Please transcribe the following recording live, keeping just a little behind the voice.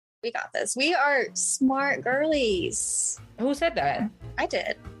We got this. We are smart girlies. Who said that? I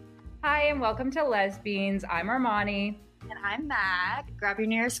did. Hi, and welcome to Lesbians. I'm Armoni. And I'm Mac. Grab your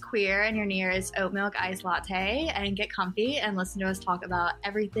nearest queer and your nearest oat milk iced latte and get comfy and listen to us talk about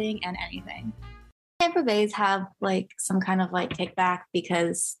everything and anything. Tampa Bays have like some kind of like kickback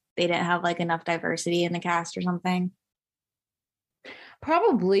because they didn't have like enough diversity in the cast or something.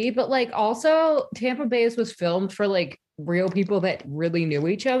 Probably, but like also Tampa Bays was filmed for like real people that really knew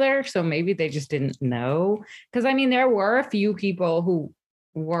each other. So maybe they just didn't know. Because I mean, there were a few people who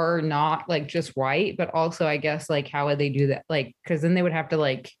were not like just white, but also I guess like how would they do that? Like, because then they would have to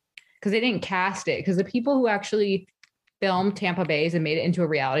like, because they didn't cast it. Because the people who actually filmed Tampa Bays and made it into a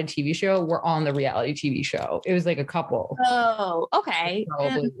reality TV show were on the reality TV show. It was like a couple. Oh, okay.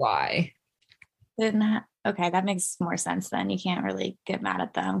 That's probably why. Okay, that makes more sense then. You can't really get mad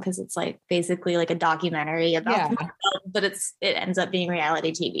at them because it's like basically like a documentary about them, but it ends up being a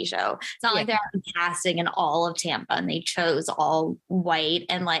reality TV show. It's not like they're casting in all of Tampa and they chose all white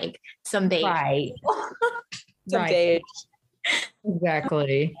and like some beige. Right. Some beige.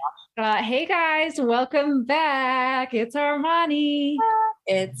 Exactly. Hey guys, welcome back. It's Armoni.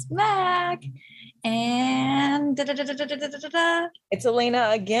 It's Mac. And it's Elena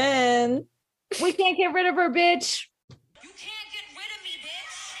again. We can't get rid of her, bitch. You can't get rid of me,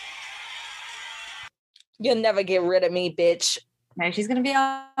 bitch. You'll never get rid of me, bitch. No, she's going to be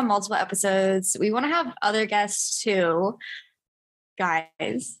on multiple episodes. We want to have other guests too.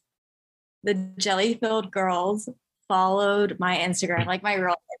 Guys, the jelly-filled girls followed my Instagram, like my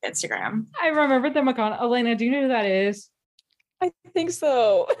real life Instagram. I remember the Makana. Elena, do you know who that is? I think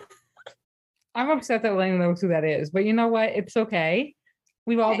so. I'm upset that Elena knows who that is, but you know what? It's okay.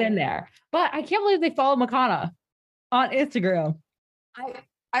 We've all been there. But I can't believe they follow Makana on Instagram.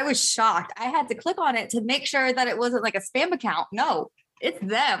 I was shocked. I had to click on it to make sure that it wasn't like a spam account. No, it's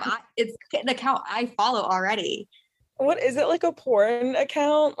them. It's an account I follow already. What is it, like a porn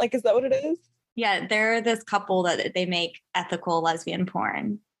account? Like, is that what it is? Yeah, they're this couple that they make ethical lesbian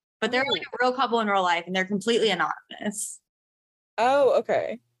porn. But they're like a real couple in real life and they're completely anonymous. Oh,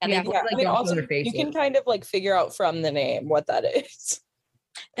 okay. And yeah. I mean, also, you can kind of like figure out from the name what that is.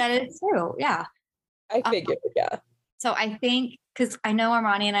 That is true. Yeah. I figured, yeah. So I think, because I know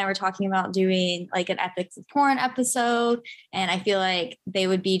Armoni and I were talking about doing like an ethics of porn episode, and I feel like they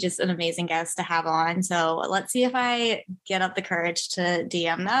would be just an amazing guest to have on. So let's see if I get up the courage to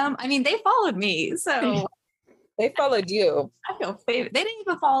DM them. I mean, they followed me, so. They followed you. I feel favored. They didn't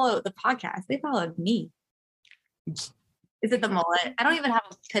even follow the podcast. They followed me. Is it the mullet? I don't even have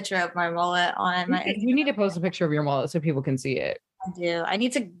a picture of my mullet on my Instagram. You need to post a picture of your mullet so people can see it. I do. I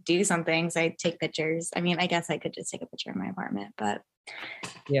need to do some things. I take pictures. I mean, I guess I could just take a picture of my apartment, but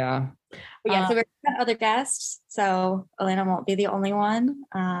yeah. But yeah, so we're gonna have other guests. So Elena won't be the only one.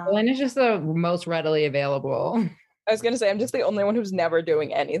 Elena's just the most readily available. I was going to say, I'm just the only one who's never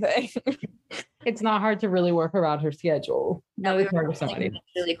doing anything. It's not hard to really work around her schedule. No, we were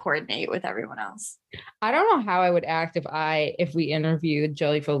really coordinate with everyone else. I don't know how I would act if we interviewed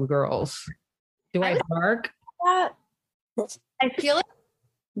jelly-filled girls. Do I bark? I feel like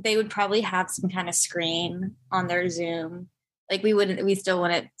they would probably have some kind of screen on their Zoom. Like we still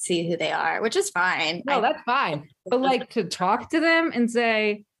wouldn't see who they are, which is fine. No, that's fine. But like to talk to them and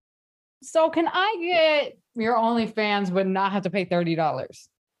say, so can I get your OnlyFans but not have to pay $30?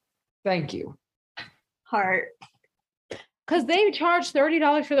 Thank you. Heart. Because they charge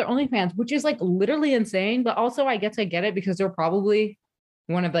 $30 for their OnlyFans, which is like literally insane. But also I guess I get it because they're probably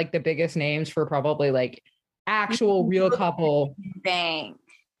one of like the biggest names for probably like actual real couple. Bank.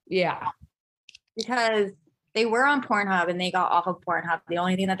 Yeah. Because they were on Pornhub and they got off of Pornhub. The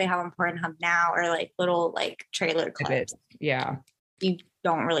only thing that they have on Pornhub now are like little like trailer clips. Yeah. You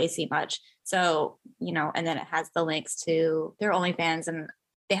don't really see much. So, you know, and then it has the links to their OnlyFans and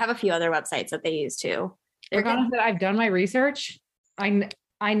they have a few other websites that they use too. I've done my research.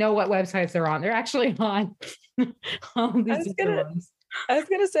 I know what websites they're on. They're actually on all these ones. I was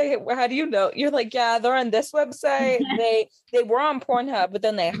gonna say, how do you know? You're like, yeah, they're on this website. They were on Pornhub, but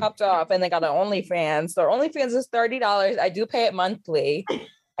then they hopped off and they got an OnlyFans. Their OnlyFans is $30. I do pay it monthly.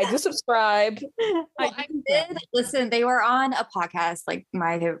 I do subscribe. Well, I did listen. They were on a podcast, like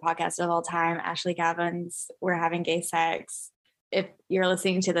my favorite podcast of all time, Ashley Gavin's We're Having Gay Sex. If you're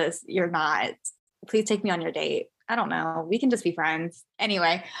listening to this, you're not. Please take me on your date. I don't know. We can just be friends.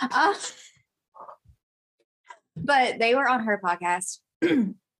 Anyway. But they were on her podcast.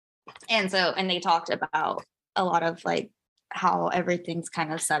 And they talked about a lot of like how everything's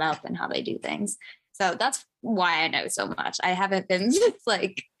kind of set up and how they do things. So that's why I know so much. I haven't been since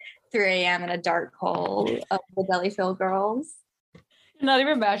like 3 a.m. in a dark hole of the Jelly-filled girls. Not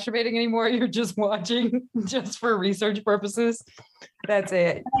even masturbating anymore. You're just watching just for research purposes. That's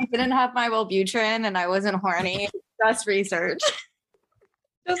it. I didn't have my Wellbutrin and I wasn't horny. Just research.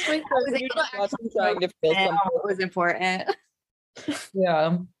 Just research. I was able to actually trying to feel something. what was important.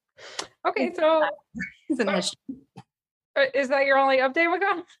 Yeah. Okay, so It's an issue. is that your only update,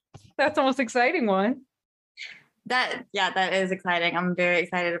 Makana? That's the most exciting one. That is exciting. I'm very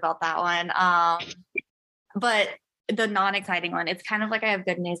excited about that one. But the non-exciting one, it's kind of like I have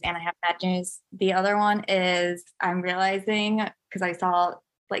good news and I have bad news. The other one is I'm realizing, because I saw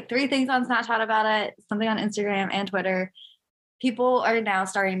like 3 things on Snapchat about it, something on Instagram and Twitter. People are now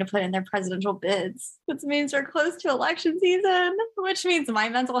starting to put in their presidential bids, which means we're close to election season, which means my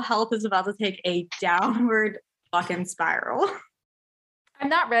mental health is about to take a downward fucking spiral. I'm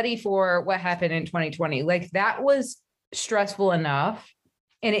not ready for what happened in 2020. Like, that was stressful enough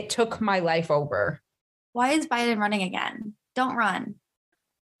and it took my life over. Why is Biden running again? Don't run.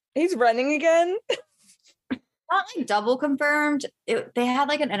 He's running again? Not like double confirmed. They had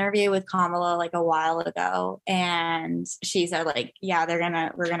like an interview with Kamala like a while ago, and she said like, yeah, we're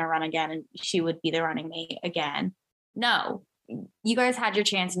gonna run again, and she would be the running mate again. No, you guys had your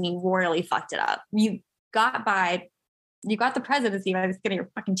chance and you royally fucked it up. You got the presidency by the skin of your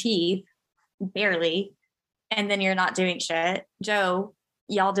fucking teeth, barely, and then you're not doing shit. Joe,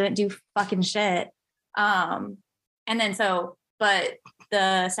 y'all didn't do fucking shit. But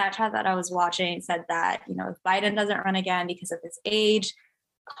the Snapchat that I was watching said that, you know, if Biden doesn't run again because of his age,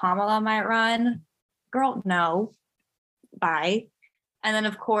 Kamala might run. Girl, no. Bye. And then,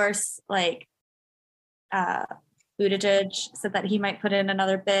 of course, like, Buttigieg said that he might put in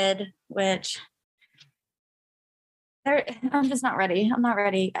another bid, which I'm just not ready. I'm not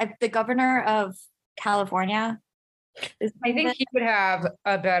ready. The governor of California, I think he would have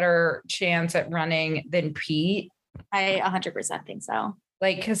a better chance at running than Pete. I 100% think so.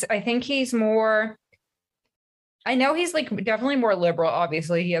 Like, because I think he's more, I know he's like definitely more liberal.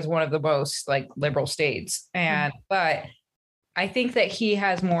 Obviously, he has one of the most like liberal states. But I think that he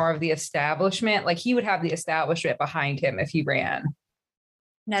has more of the establishment. Like, he would have the establishment behind him if he ran.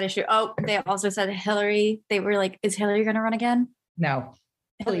 That is true. Oh, they also said Hillary. They were like, is Hillary going to run again? No.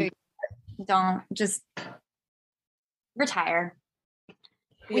 Hillary, don't just retire.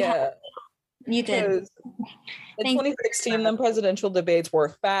 You did. In 2016, the presidential debates were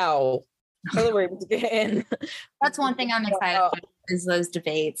foul. Hillary was again. That's one thing I'm excited about is those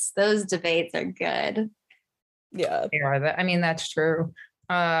debates. Those debates are good. Yeah. They are. I mean, that's true.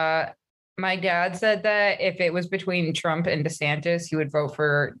 My dad said that if it was between Trump and DeSantis, he would vote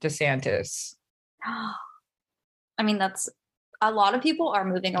for DeSantis. I mean, that's a lot of people are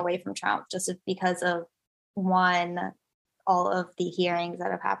moving away from Trump just because of all of the hearings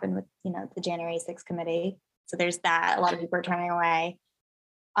that have happened with, you know, the January 6th committee. So there's that. A lot of people are turning away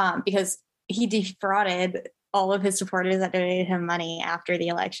because he defrauded all of his supporters that donated him money after the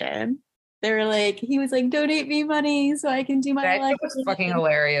election. They were like, he was like, donate me money so I can do my election. That was fucking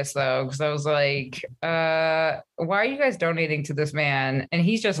hilarious though, because I was like, why are you guys donating to this man? And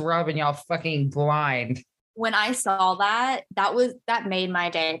he's just robbing y'all fucking blind. When I saw that made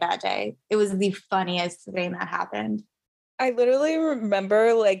my day that day. It was the funniest thing that happened. I literally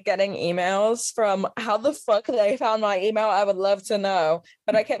remember like getting emails from how the fuck they found my email. I would love to know.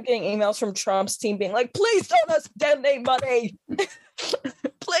 But I kept getting emails from Trump's team being like, please don't donate money.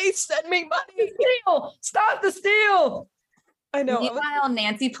 Please send me money. Steal! Stop the steal! I know. Meanwhile,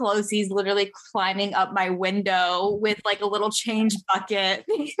 Nancy Pelosi's literally climbing up my window with like a little change bucket,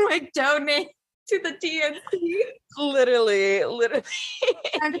 like donate to the DNC. Literally.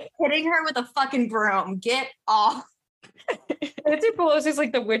 I'm just hitting her with a fucking broom. Get off. Nancy Pelosi's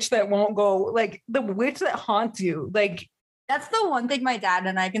like the witch that won't go, like the witch that haunts you. Like, that's the one thing my dad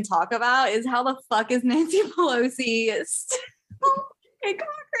and I can talk about is how the fuck is Nancy Pelosi in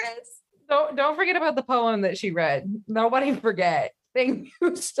Congress? Don't forget about the poem that she read. Nobody forget. Thank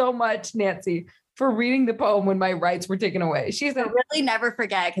you so much, Nancy, for reading the poem when my rights were taken away. She said, really never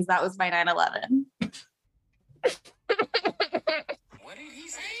forget because that was my 9/11.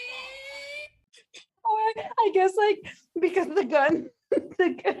 I guess like because the gun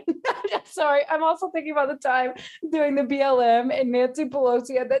sorry, I'm also thinking about the time doing the BLM and Nancy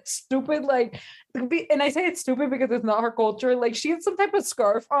Pelosi had that stupid like, and I say it's stupid because it's not her culture, like she had some type of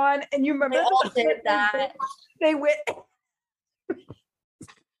scarf on and you remember they all did that. They went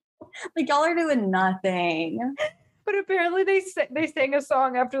like y'all are doing nothing. But apparently they sang a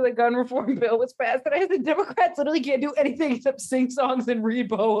song after the gun reform bill was passed. And I said, Democrats literally can't do anything except sing songs and read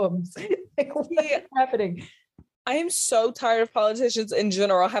poems. Like, what's happening? I am so tired of politicians in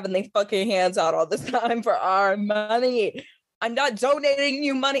general having their fucking hands out all the time for our money. I'm not donating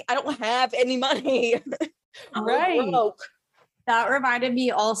you money. I don't have any money. Right. Broke. That reminded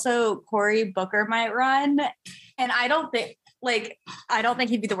me also Cory Booker might run. And I don't think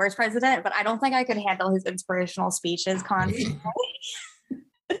he'd be the worst president, but I don't think I could handle his inspirational speeches constantly.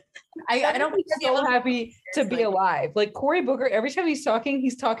 I don't think he's so happy to be alive. Like Cory Booker, every time he's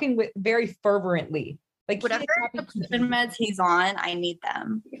talking with very fervently. Like whatever prescription meds he's on, I need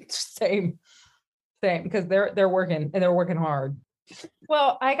them. Same, because they're working and they're working hard.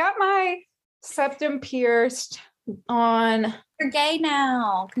 Well, I got my septum pierced on. You're gay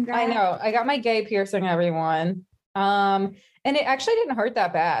now. Congrats. I know. I got my gay piercing, everyone. And it actually didn't hurt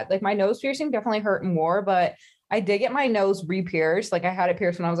that bad. Like my nose piercing definitely hurt more, but I did get my nose re-pierced. Like I had it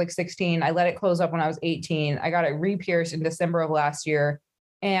pierced when I was like 16. I let it close up when I was 18. I got it re-pierced in December of last year.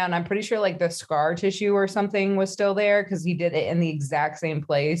 And I'm pretty sure like the scar tissue or something was still there because he did it in the exact same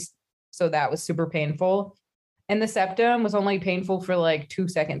place. So that was super painful. And the septum was only painful for like 2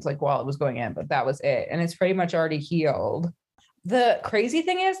 seconds, like while it was going in, but that was it. And it's pretty much already healed. The crazy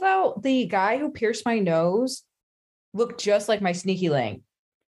thing is though, the guy who pierced my nose looked just like my sneaky link.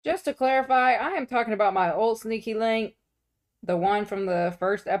 Just to clarify, I am talking about my old sneaky link, the one from the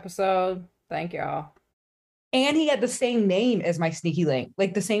first episode. Thank y'all. And he had the same name as my sneaky link,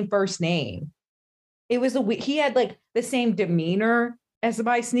 like the same first name. It was he had like the same demeanor as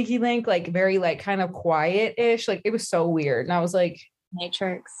my sneaky link, like very like kind of quiet-ish. Like it was so weird. And I was like,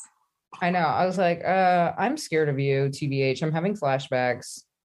 Matrix. I know. I was like, I'm scared of you, TBH. I'm having flashbacks.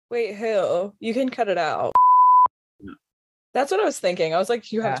 Wait, Hill, you can cut it out. That's what I was thinking. I was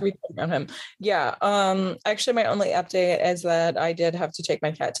like, you have to be on him. Yeah. Actually, my only update is that I did have to take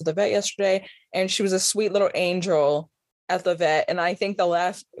my cat to the vet yesterday, and she was a sweet little angel at the vet. And I think the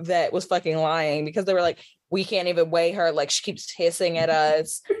last vet was fucking lying because they were like, we can't even weigh her. Like she keeps hissing at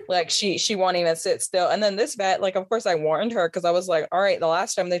us. Like she won't even sit still. And then this vet, like, of course I warned her because I was like, all right, the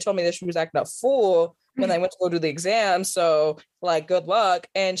last time they told me that she was acting a fool when I went to go do the exam. So like, good luck.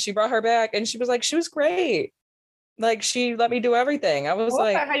 And she brought her back and she was like, she was great. Like she let me do everything. I was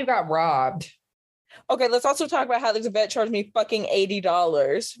like, how you got robbed. Okay, let's also talk about how this vet charged me fucking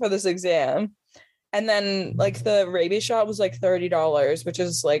 $80 for this exam. And then like the rabies shot was like $30, which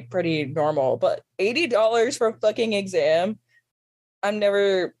is like pretty normal, but $80 for a fucking exam. I'm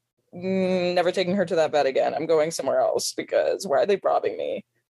never taking her to that vet again. I'm going somewhere else because why are they robbing me?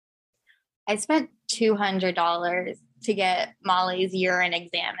 I spent $200 to get Molly's urine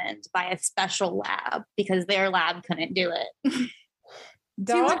examined by a special lab because their lab couldn't do it.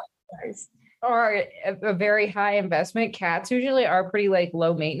 $200 are a very high investment. Cats usually are pretty like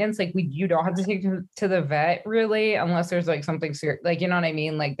low maintenance. Like you don't have to take them to the vet really, unless there's like something serious. Like, you know what I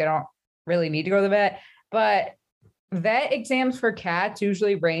mean? Like they don't really need to go to the vet, but vet exams for cats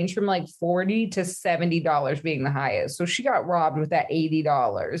usually range from like $40 to $70 being the highest. So she got robbed with that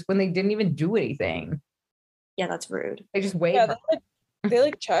 $80 when they didn't even do anything. Yeah, that's rude. They just wait. Yeah, they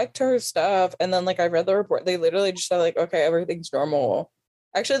like checked her stuff, and then like I read the report. They literally just said like, okay, everything's normal.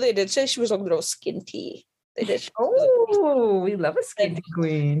 Actually, they did say she was a little skinty. They did. Oh, we love a skinty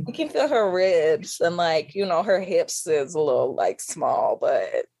queen. You can feel her ribs and like, you know, her hips is a little like small,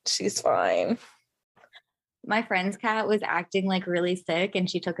 but she's fine. My friend's cat was acting like really sick and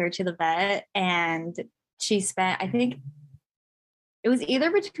she took her to the vet and she spent, I think it was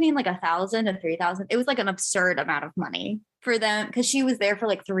either between like $1,000 and $3,000. It was like an absurd amount of money for them because she was there for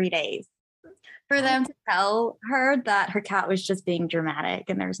like 3 days. For them to tell her that her cat was just being dramatic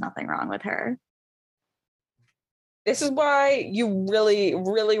and there's nothing wrong with her. This is why you really,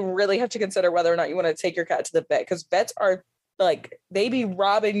 really, really have to consider whether or not you want to take your cat to the vet, because vets are like, they be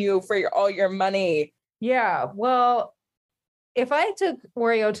robbing you for all your money. Yeah, well, if I took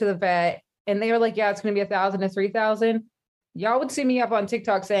Oreo to the vet and they were like, yeah, it's going to be $1,000 to $3,000, y'all would see me up on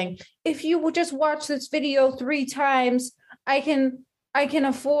TikTok saying, if you would just watch this video 3 times, I can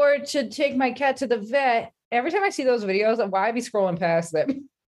afford to take my cat to the vet. Every time I see those videos, why I be scrolling past them?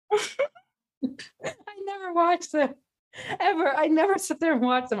 I never watch them ever. I never sit there and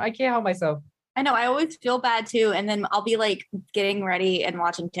watch them. I can't help myself. I know. I always feel bad too. And then I'll be like getting ready and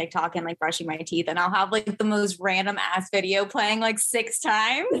watching TikTok and like brushing my teeth. And I'll have like the most random ass video playing like 6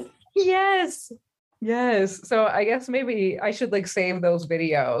 times. Yes. So I guess maybe I should like save those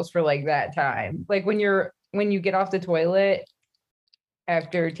videos for like that time. Like when you get off the toilet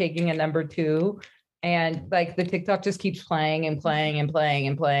after taking a number 2 and like the TikTok just keeps playing and playing and playing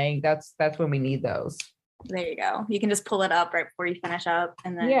and playing. That's when we need those. There you go. You can just pull it up right before you finish up.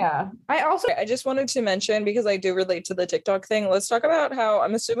 And then I just wanted to mention, because I do relate to the TikTok thing. Let's talk about how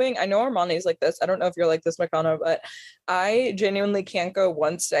I'm assuming, I know Armani's like this. I don't know if you're like this, Makana, but I genuinely can't go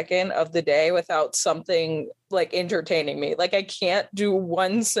 1 second of the day without something like entertaining me. Like I can't do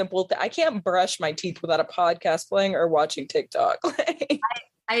one simple thing. I can't brush my teeth without a podcast playing or watching TikTok.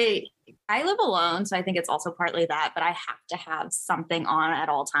 I live alone, so I think it's also partly that, but I have to have something on at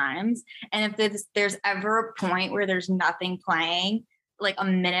all times. And if there's ever a point where there's nothing playing, like a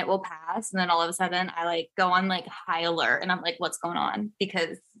minute will pass, and then all of a sudden I like go on like high alert, and I'm like, what's going on?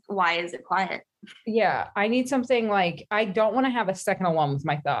 Because why is it quiet? Yeah, I need something like, I don't want to have a second alone with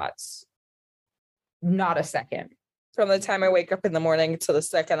my thoughts. Not a second. From the time I wake up in the morning to the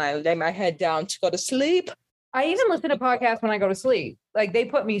second I lay my head down to go to sleep. I even listen to podcasts when I go to sleep. Like they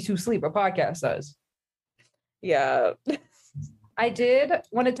put me to sleep, a podcast does. Yeah. I did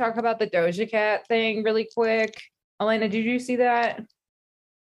want to talk about the Doja Cat thing really quick. Elena, did you see that?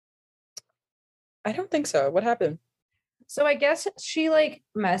 I don't think so. What happened? So I guess she like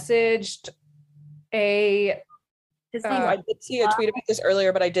messaged I did see a tweet about this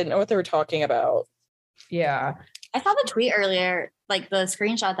earlier, but I didn't know what they were talking about. Yeah. I saw the tweet earlier, like the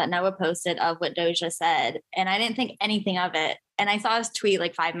screenshot that Noah posted of what Doja said, and I didn't think anything of it. And I saw his tweet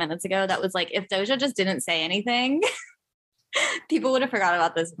like 5 minutes ago that was like, if Doja just didn't say anything, people would have forgot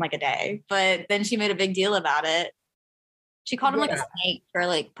about this in like a day. But then she made a big deal about it. She called him like a snake for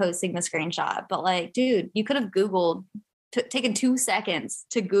like posting the screenshot. But like, dude, you could have Googled, taken 2 seconds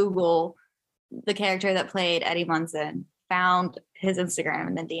to Google the character that played Eddie Munson, found his Instagram,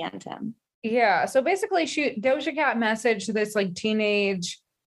 and then DM'd him. Yeah. So basically Doja Cat messaged this like teenage,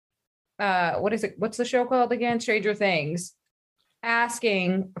 what is it? What's the show called again? Stranger Things,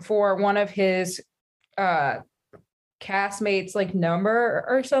 asking for one of his castmates like number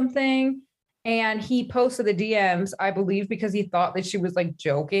or something. And he posted the DMs, I believe, because he thought that she was like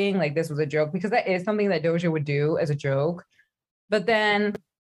joking, like this was a joke, because that is something that Doja would do as a joke. But then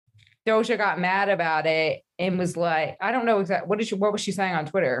Doja got mad about it and was like, I don't know exactly what was she saying on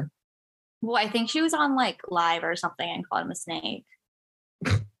Twitter? Well, I think she was on like live or something and called him a snake.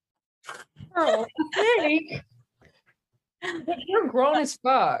 Oh, snake. You're grown as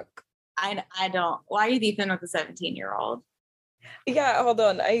fuck. I don't. Why are you beefing with a 17-year-old? Yeah, hold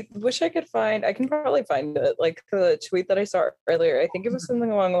on. I wish I could I can probably find it. Like the tweet that I saw earlier. I think it was something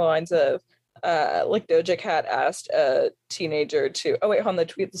along the lines of like Doja Cat asked a teenager to, oh wait, hold on, the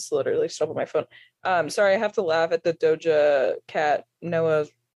tweet is literally still on my phone. Sorry, I have to laugh at the Doja Cat Noah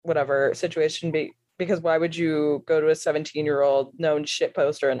whatever situation because why would you go to a 17-year-old known shit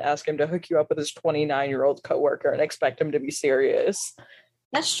poster and ask him to hook you up with his 29-year-old coworker and expect him to be serious?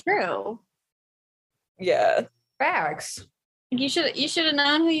 That's true. Yeah. Facts. You should have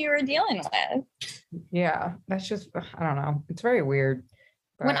known who you were dealing with. Yeah, that's just, I don't know. It's very weird.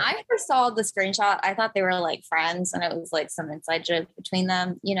 But when I first saw the screenshot, I thought they were like friends and it was like some inside joke between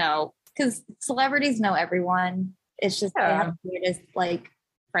them, you know, because celebrities know everyone. It's just they have the weirdest like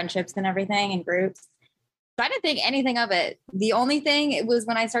friendships and everything and groups. So I didn't think anything of it. The only thing it was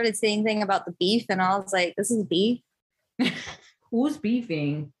when I started seeing thing about the beef and I was like, this is beef. Who's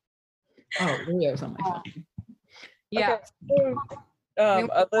beefing? Oh, Leo's on my phone. Yeah. Okay.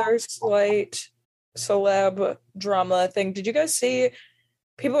 Other slight celeb drama thing. Did you guys see?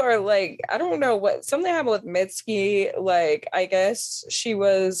 People are like, I don't know what, something happened with Mitski. Like, I guess she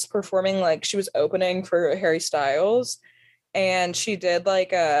was performing, like she was opening for Harry Styles, and she did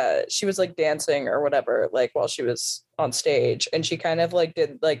like she was like dancing or whatever, like while she was on stage, and she kind of like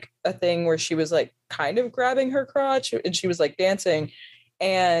did like a thing where she was like kind of grabbing her crotch and she was like dancing.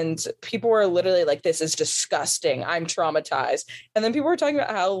 And people were literally like, this is disgusting. I'm traumatized. And then people were talking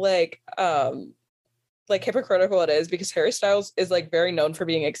about how like hypocritical it is because Harry Styles is like very known for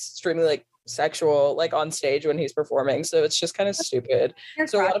being extremely like sexual, like on stage when he's performing. So it's just kind of stupid.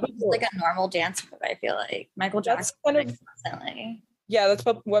 So a lot of people, like a normal dance move, I feel like Michael Jackson kind of constantly. Yeah, that's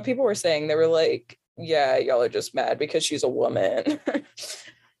what people were saying. They were like, yeah, y'all are just mad because she's a woman.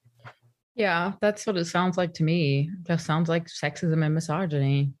 Yeah, that's what it sounds like to me. It just sounds like sexism and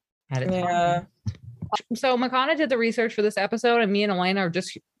misogyny at its Yeah. So Makana did the research for this episode, and me and Elena are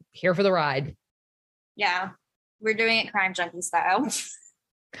just here for the ride. Yeah, we're doing it crime junkie style.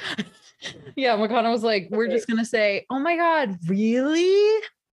 Yeah, Makana was like, we're just gonna say, oh my god, really?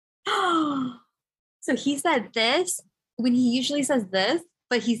 So he said this when he usually says this,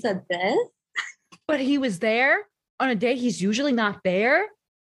 but he said this. But he was there on a day he's usually not there.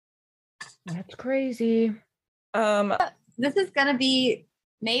 That's crazy. This is gonna be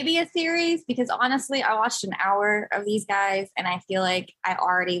maybe a series, because honestly, I watched an hour of these guys and I feel like I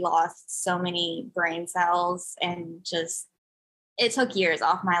already lost so many brain cells and just, it took years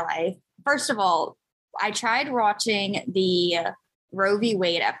off my life. First of all, I tried watching the Roe v.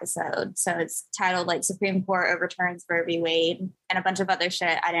 Wade episode. So it's titled like Supreme Court Overturns Roe v. Wade and a bunch of other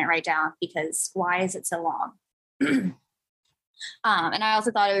shit I didn't write down because why is it so long? And I also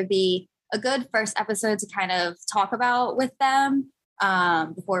thought it would be a good first episode to kind of talk about with them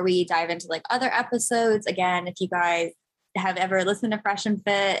before we dive into like other episodes. Again, if you guys have ever listened to Fresh and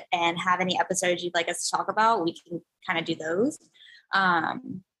Fit and have any episodes you'd like us to talk about, we can kind of do those.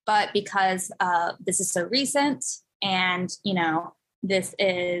 But because this is so recent and, you know, this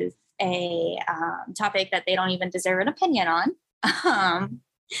is a topic that they don't even deserve an opinion on, I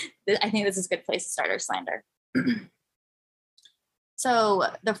think this is a good place to start our slander. So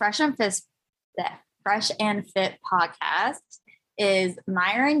the Fresh and Fit podcast is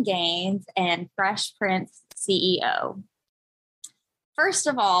Myron Gaines and Fresh Prince CEO. First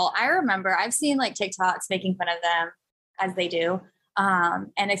of all, I remember I've seen like TikToks making fun of them as they do.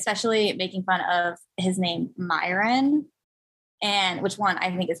 And especially making fun of his name, Myron, and which one I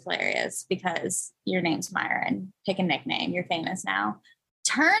think is hilarious because your name's Myron. Pick a nickname. You're famous now.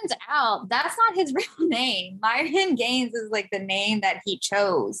 Turns out that's not his real name. Myron Gaines is like the name that he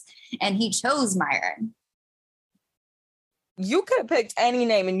chose, and he chose Myron. You could have picked any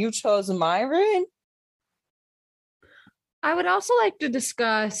name and you chose Myron. I would also like to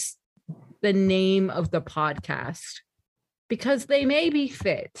discuss the name of the podcast because they may be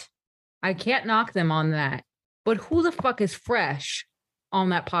fit. I can't knock them on that. But who the fuck is Fresh on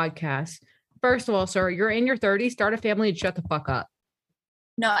that podcast? First of all, sir, you're in your 30s, start a family and shut the fuck up.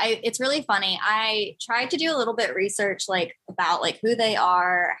 No, it's really funny. I tried to do a little bit research like about like who they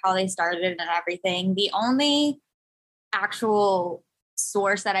are, how they started and everything. The only actual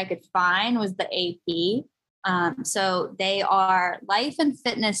source that I could find was the AP. So they are life and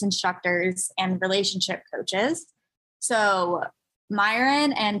fitness instructors and relationship coaches. So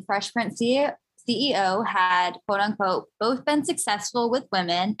Myron and Fresh Prince CEO had, quote unquote, both been successful with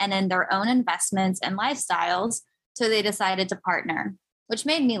women and in their own investments and lifestyles. So they decided to partner, which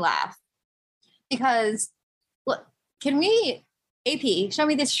made me laugh because look, can we, AP, show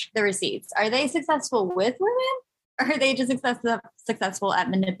me the receipts. Are they successful with women or are they just successful at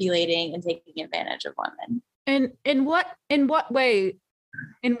manipulating and taking advantage of women? And in what way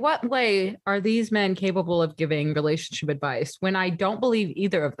are these men capable of giving relationship advice when I don't believe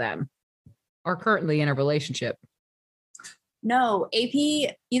either of them are currently in a relationship? No,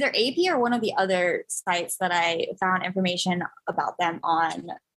 either AP or one of the other sites that I found information about them on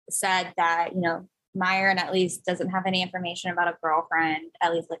said that, you know, Myron at least doesn't have any information about a girlfriend,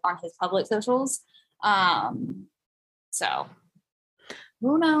 at least like on his public socials. So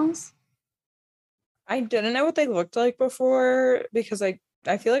who knows? I didn't know what they looked like before because I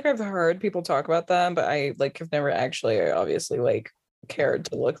feel like I've heard people talk about them, but I like have never actually obviously like cared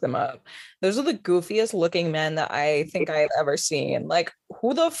to look them up. Those are the goofiest looking men that I think I've ever seen. Like,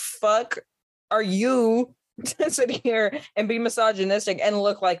 who the fuck are you to sit here and be misogynistic and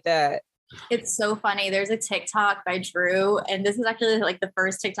look like that? It's so funny. There's a TikTok by Drew, and this is actually like the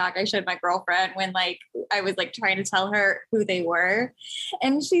first TikTok I showed my girlfriend when like I was like trying to tell her who they were.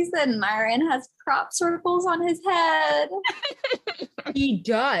 And she said Myron has crop circles on his head. He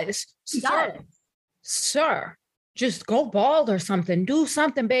does. Sir, just go bald or something. Do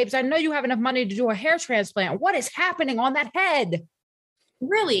something, babes. I know you have enough money to do a hair transplant. What is happening on that head?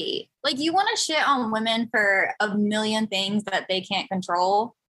 Really? Like, you want to shit on women for a million things that they can't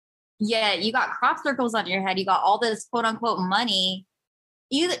control? Yeah, you got crop circles on your head. You got all this quote unquote money.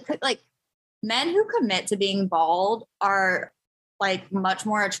 You like men who commit to being bald are like much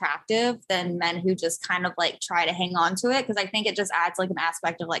more attractive than men who just kind of like try to hang on to it. Cause I think it just adds like an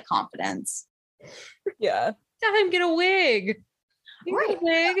aspect of like confidence. Yeah. Have him get a wig. Right.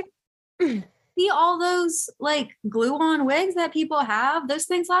 A wig. See all those like glue on wigs that people have? Those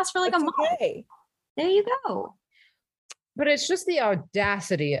things last for like a month. Okay. There you go. But it's just the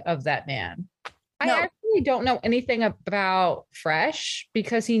audacity of that man. No. I actually don't know anything about Fresh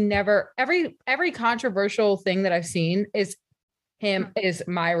because he never, every controversial thing that I've seen is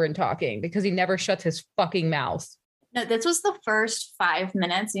Myron talking because he never shuts his fucking mouth. No, this was the first 5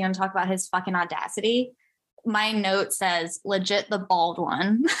 minutes. You want to talk about his fucking audacity? My note says legit the bald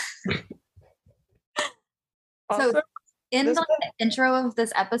one. Also, so in the intro of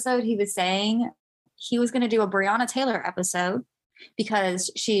this episode, he was saying he was going to do a Breonna Taylor episode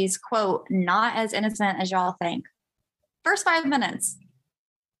because she's, quote, not as innocent as y'all think. First 5 minutes.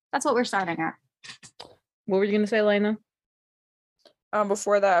 That's what we're starting at. What were you going to say, Elena?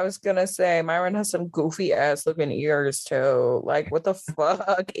 Before that, I was gonna say Myron has some goofy ass looking ears too. Like, what the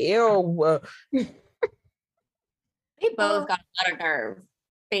fuck? Ew. They both got a lot of nerve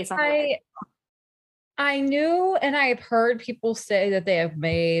based on I knew, and I've heard people say that they have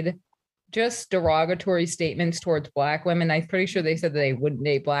made just derogatory statements towards Black women. I'm pretty sure they said that they wouldn't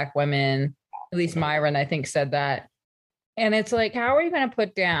date Black women. At least Myron, I think, said that. And it's like, how are you going to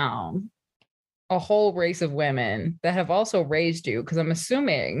put down a whole race of women that have also raised you? Because I'm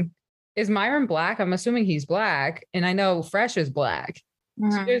assuming, is Myron Black? I'm assuming he's Black. And I know Fresh is Black.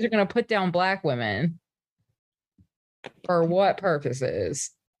 So you guys are going to put down Black women for what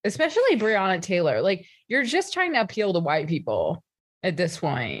purposes? Especially Breonna Taylor. Like, you're just trying to appeal to white people at this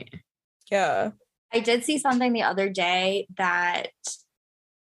point. Yeah. I did see something the other day that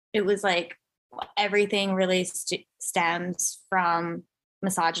it was like everything really stems from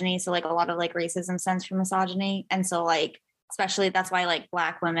misogyny. So like a lot of like racism stems from misogyny. And so like, especially that's why like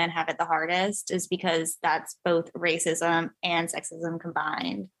Black women have it the hardest, is because that's both racism and sexism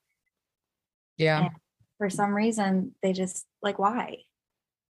combined. Yeah. And for some reason, they just like, why?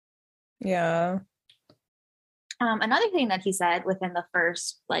 Yeah. Another thing that he said within the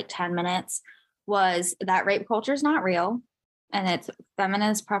first like 10 minutes was that rape culture is not real and it's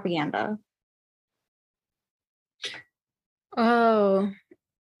feminist propaganda. Oh,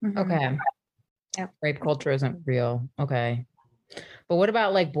 Mhm. okay. Yep. Rape culture isn't real. Okay. But what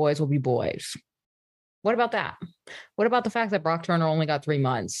about like boys will be boys? What about that? What about the fact that Brock Turner only got 3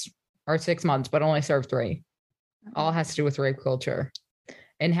 months or 6 months, but only served 3? All has to do with rape culture.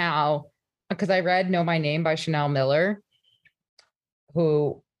 And how, because I read Know My Name by Chanel Miller,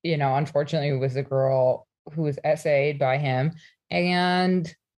 who, you know, unfortunately was a girl who was essayed by him.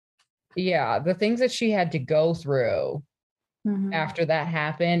 And yeah, the things that she had to go through after that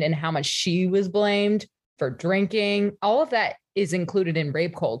happened and how much she was blamed for drinking, all of that is included in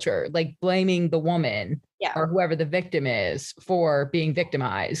rape culture, like blaming the woman or whoever the victim is for being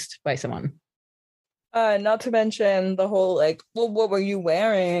victimized by someone. Not to mention the whole like, well, what were you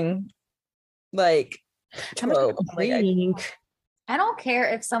wearing? Like, trope. I don't care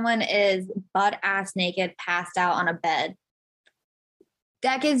if someone is butt ass naked, passed out on a bed.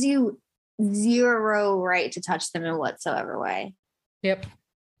 That gives you zero right to touch them in whatsoever way. Yep.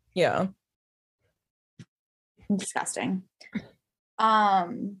 Yeah. Disgusting.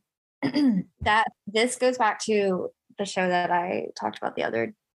 That this goes back to the show that I talked about the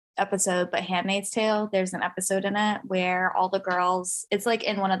other episode, but Handmaid's Tale, there's an episode in it where all the girls, it's like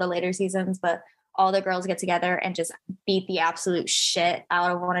in one of the later seasons, but all the girls get together and just beat the absolute shit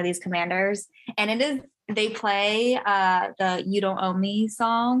out of one of these commanders. And it is, they play the You Don't Own Me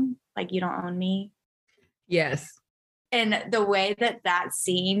song, like You Don't Own Me. Yes. And the way that that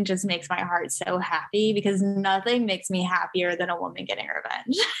scene just makes my heart so happy, because nothing makes me happier than a woman getting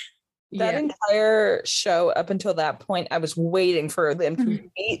revenge. That entire show up until that point, I was waiting for them to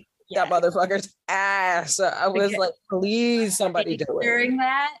beat that motherfucker's ass. I was like, please, somebody do it. During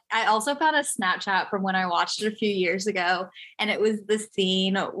that, I also found a Snapchat from when I watched it a few years ago, and it was the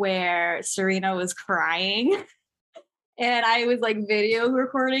scene where Serena was crying, and I was like video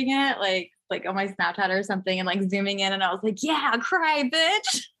recording it, like on my Snapchat or something, and like zooming in, and I was like, "Yeah, cry,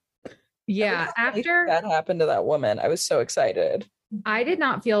 bitch." Yeah, after that happened to that woman, I was so excited. I did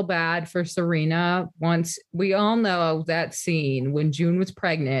not feel bad for Serena once. We all know that scene when June was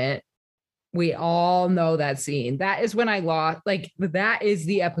pregnant. We all know that scene. That is when I lost. Like, that is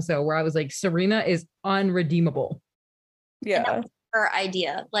the episode where I was like, Serena is unredeemable. Yeah. That was her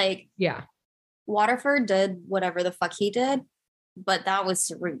idea. Like, yeah. Waterford did whatever the fuck he did, but that was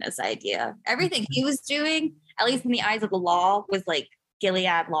Serena's idea. Everything he was doing, at least in the eyes of the law, was like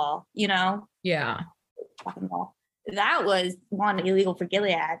Gilead law, you know? Yeah. Fucking law. That was one illegal for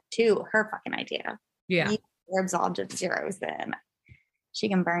Gilead, too. Her fucking idea. Yeah. We're absolved of zeros, then she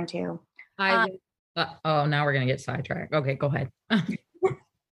can burn too. Now we're gonna get sidetracked. Okay, go ahead.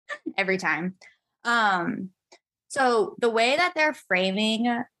 Every time. So the way that they're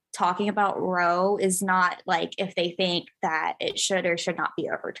framing talking about Roe is not like if they think that it should or should not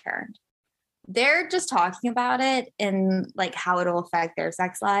be overturned. They're just talking about it and like how it'll affect their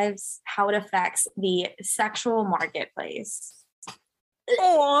sex lives, how it affects the sexual marketplace.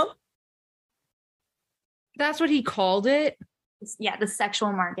 Aww. That's what he called it? Yeah, the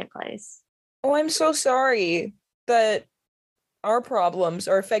sexual marketplace. Oh, I'm so sorry that our problems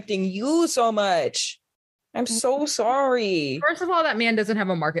are affecting you so much. I'm so sorry. First of all, that man doesn't have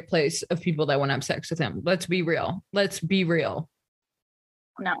a marketplace of people that want to have sex with him. Let's be real. No.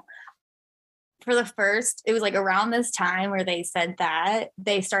 For the first, it was like around this time where they said that,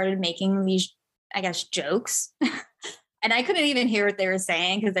 they started making these, I guess, jokes And I couldn't even hear what they were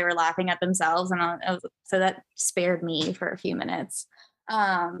saying because they were laughing at themselves. And so that spared me for a few minutes.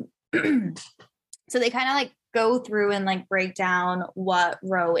 So they kind of like go through and like break down what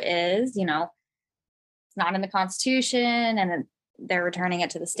Roe is, you know, it's not in the Constitution, and then they're returning it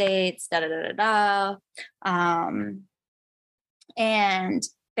to the states, and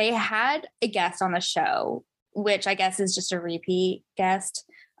they had a guest on the show, which I guess is just a repeat guest.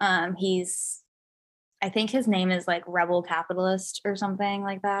 I think his name is like Rebel Capitalist or something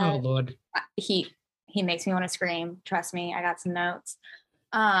like that. Oh Lord. He makes me want to scream. Trust me, I got some notes.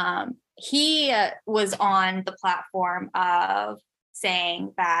 He was on the platform of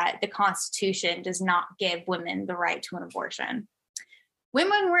saying that the Constitution does not give women the right to an abortion.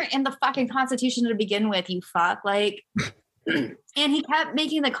 Women weren't in the fucking Constitution to begin with, you fuck. Like, and he kept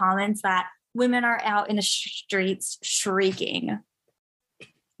making the comments that women are out in the streets shrieking.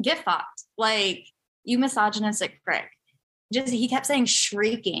 Get fucked. Like, you misogynistic prick. He kept saying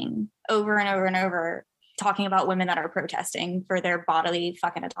shrieking over and over and over, talking about women that are protesting for their bodily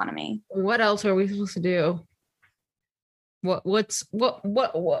fucking autonomy. What else are we supposed to do?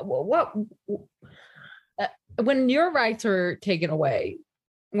 When your rights are taken away,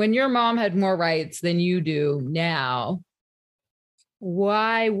 when your mom had more rights than you do now,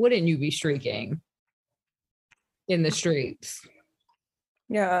 why wouldn't you be shrieking in the streets?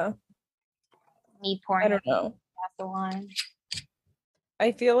 Yeah. Need porn. I don't know. That's the one.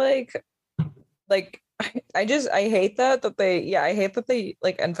 I feel like I hate that they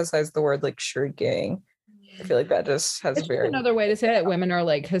like emphasize the word like shrieking. I feel like that just has it's another way to say it. Women are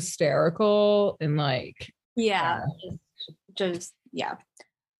like hysterical and like just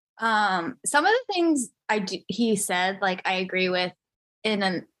some of the things he said, like, I agree with in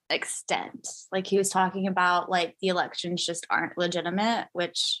an extent. Like, he was talking about like the elections just aren't legitimate,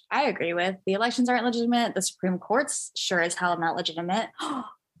 which I agree with. The elections aren't legitimate. The Supreme Court's sure as hell not legitimate.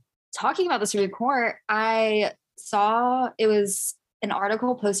 Talking about the Supreme Court, I saw it was an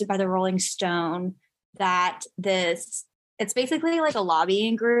article posted by the Rolling Stone that it's basically like a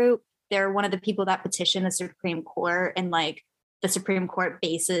lobbying group. They're one of the people that petition the Supreme Court, and like the Supreme Court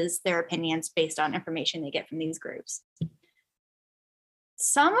bases their opinions based on information they get from these groups.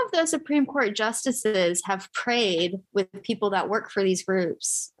 Some of the Supreme Court justices have prayed with people that work for these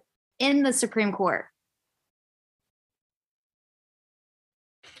groups in the Supreme Court.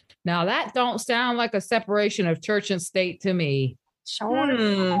 Now that don't sound like a separation of church and state to me. Sure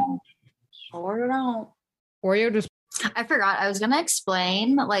don't. Or you're just I forgot I was going to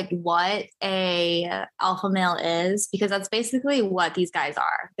explain like what a alpha male is, because that's basically what these guys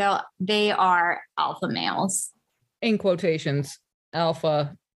are. They are alpha males. In quotations,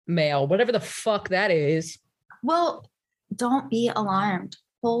 alpha male, whatever the fuck that is. Well, don't be alarmed.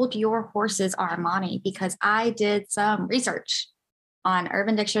 Hold your horses, Armoni, because I did some research on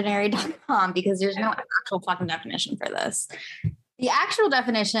urbandictionary.com, because there's no actual fucking definition for this. The actual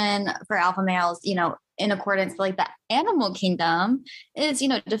definition for alpha males, you know, in accordance to like the animal kingdom, is, you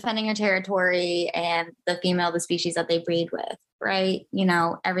know, defending your territory and the female, the species that they breed with, right? You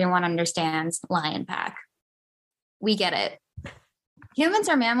know, everyone understands lion pack. We get it. Humans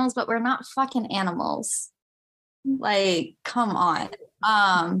are mammals, but we're not fucking animals. Like, come on.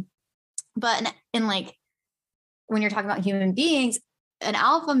 But in like, when you're talking about human beings, an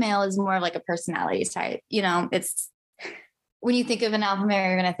alpha male is more like a personality type. You know, it's when you think of an alpha male,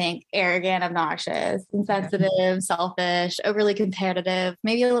 you're going to think arrogant, obnoxious, insensitive, selfish, overly competitive,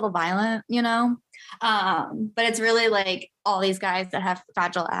 maybe a little violent, you know? But it's really like all these guys that have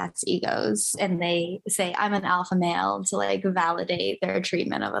fragile ass egos, and they say, I'm an alpha male, to like validate their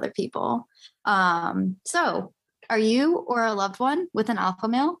treatment of other people. So are you or a loved one with an alpha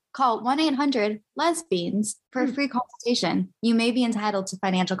male? Call 1-800-LESBIANS for a free consultation. You may be entitled to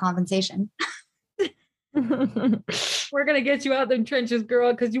financial compensation. We're going to get you out the trenches,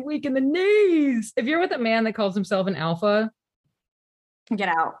 girl, because you're weak in the knees. If you're with a man that calls himself an alpha, get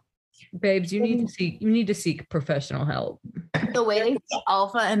out. Babes, you need to seek professional help. The way they say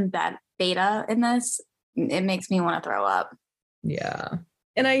alpha and beta in this, it makes me want to throw up. Yeah.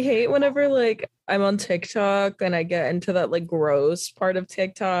 And I hate whenever like I'm on TikTok and I get into that like gross part of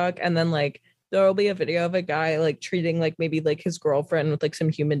TikTok, and then like there'll be a video of a guy like treating like maybe like his girlfriend with like some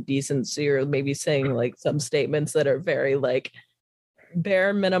human decency, or maybe saying like some statements that are very like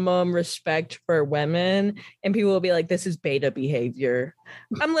bare minimum respect for women, and people will be like, this is beta behavior.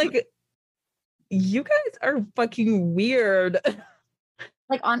 I'm like, you guys are fucking weird.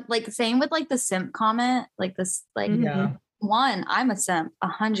 Like on like same with like the simp comment, like this, like one, I'm a simp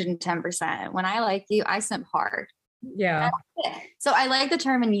 110%. When I like you, I simp hard. Yeah. So I like the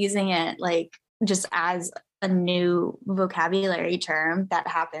term and using it like just as a new vocabulary term that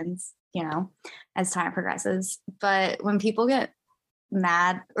happens, you know, as time progresses. But when people get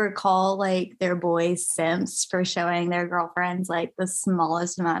mad or call like their boys simps for showing their girlfriends like the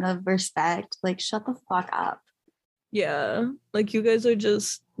smallest amount of respect, like shut the fuck up. Yeah, like you guys are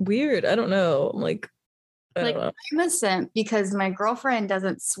just weird. I don't know. I'm like, I don't know. I'm a simp because my girlfriend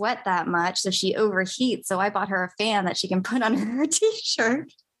doesn't sweat that much, so she overheats. So I bought her a fan that she can put under her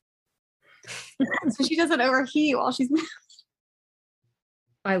t-shirt, so she doesn't overheat while she's.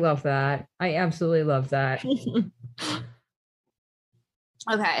 I love that. I absolutely love that.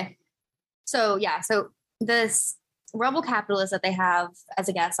 Okay. So yeah, so this rebel capitalist that they have as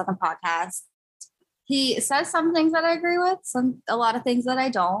a guest on the podcast, he says some things that I agree with, a lot of things that I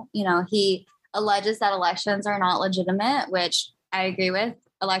don't. You know, he alleges that elections are not legitimate, which I agree with.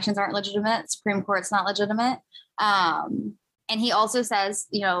 Elections aren't legitimate. Supreme Court's not legitimate. And he also says,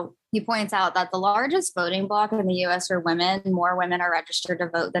 you know, he points out that the largest voting bloc in the US are women. More women are registered to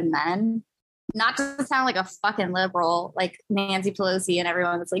vote than men. Not to sound like a fucking liberal, like Nancy Pelosi and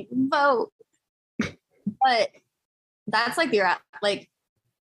everyone that's like, vote. But that's like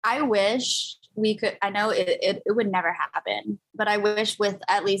I wish we could, I know it would never happen, but I wish with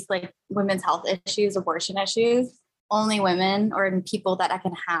at least like women's health issues, abortion issues, only women or people that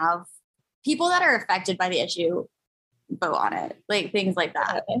people that are affected by the issue vote on it, like things like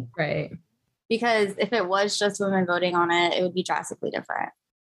that. Right. Because if it was just women voting on it, it would be drastically different.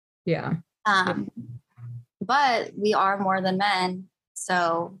 Yeah. But we are more than men,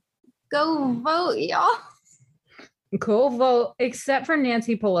 so go vote, y'all. Go vote, except for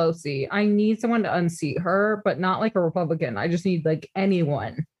Nancy Pelosi. I need someone to unseat her, but not like a Republican. I just need like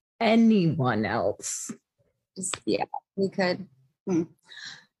anyone else. Yeah, we could.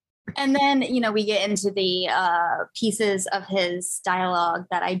 And then, you know, we get into the pieces of his dialogue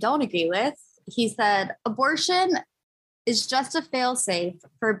that I don't agree with. He said, abortion is just a fail-safe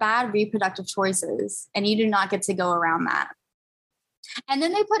for bad reproductive choices, and you do not get to go around that. And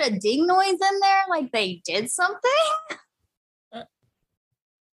then they put a ding noise in there like they did something.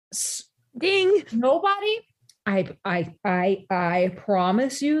 Ding. Nobody. I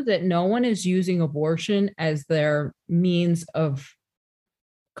promise you that no one is using abortion as their means of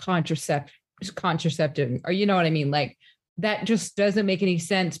contraceptive, or you know what I mean? Like that just doesn't make any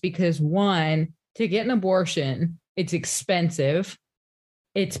sense because one, to get an abortion, it's expensive.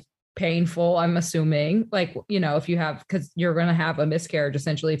 It's painful, I'm assuming. Like, you know, if you have, because you're going to have a miscarriage,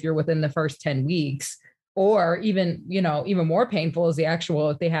 essentially, if you're within the first 10 weeks, or even, you know, even more painful is the actual,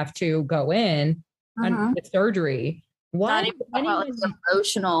 if they have to go in and get surgery. Why would anyone,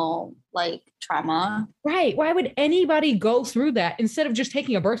 emotional like trauma? Right. Why would anybody go through that instead of just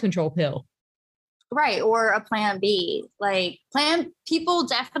taking a birth control pill? Right. Or a plan B. Like people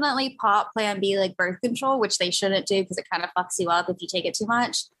definitely pop plan B like birth control, which they shouldn't do because it kind of fucks you up if you take it too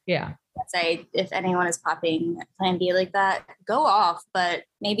much. Yeah. Let's say if anyone is popping plan B like that, go off, but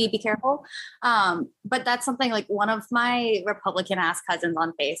maybe be careful. But that's something like one of my Republican ass cousins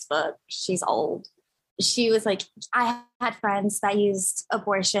on Facebook, she's old. She was like, I had friends that used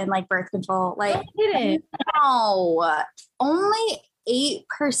abortion like birth control. Like, no, only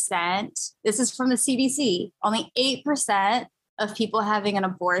 8%, this is from the CDC, only 8% of people having an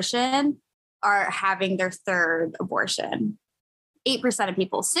abortion are having their third abortion. 8% of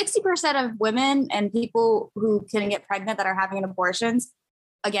people, 60% of women and people who can get pregnant that are having abortions,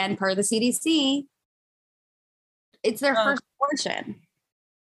 again, per the CDC, it's their first abortion.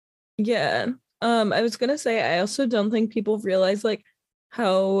 Yeah. I was going to say, I also don't think people realize like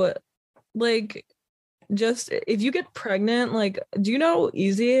how like just if you get pregnant, like, do you know how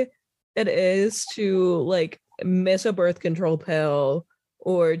easy it is to like miss a birth control pill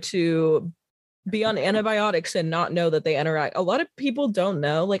or to be on antibiotics and not know that they interact? A lot of people don't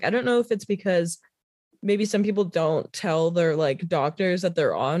know. Like, I don't know if it's because maybe some people don't tell their like doctors that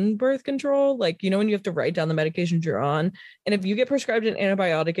they're on birth control. Like, you know, when you have to write down the medications you're on, and if you get prescribed an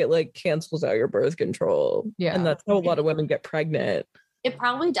antibiotic, it like cancels out your birth control. Yeah. And that's how a lot of women get pregnant. It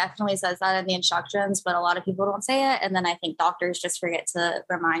probably definitely says that in the instructions, but a lot of people don't say it. And then I think doctors just forget to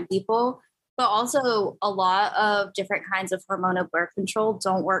remind people. But also a lot of different kinds of hormonal birth control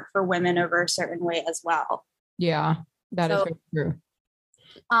don't work for women over a certain way as well. Yeah, that is very true.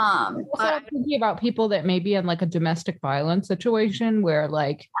 I'm thinking about people that may be in like a domestic violence situation where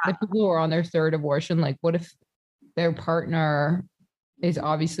like the people who are on their third abortion, like what if their partner is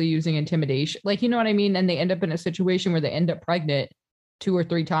obviously using intimidation? Like, you know what I mean? And they end up in a situation where they end up pregnant 2 or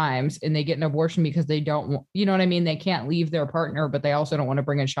 3 times and they get an abortion because they don't, you know what I mean? They can't leave their partner, but they also don't want to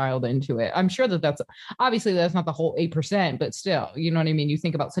bring a child into it. I'm sure that that's obviously that's not the whole 8%, but still, you know what I mean? You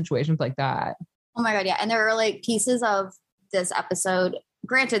think about situations like that. Oh my God. Yeah. And there are like pieces of this episode.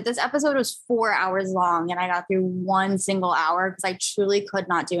 Granted, this episode was 4 hours long and I got through one single hour because I truly could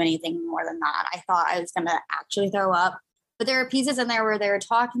not do anything more than that. I thought I was going to actually throw up. But there are pieces in there where they're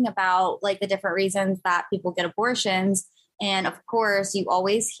talking about like the different reasons that people get abortions. And of course, you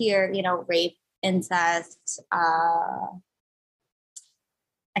always hear, you know, rape, incest. I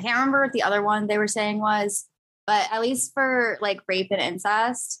can't remember what the other one they were saying was, but at least for like rape and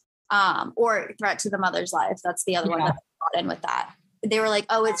incest, or threat to the mother's life, that's the other one that brought in with that. They were like,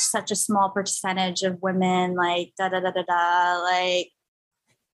 oh, it's such a small percentage of women, like da da da da da. Like,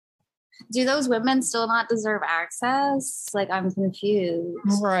 do those women still not deserve access? Like, I'm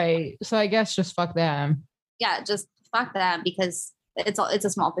confused. Right. So I guess just fuck them. Yeah, just fuck them because it's a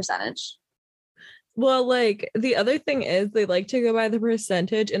small percentage. Well, like the other thing is they like to go by the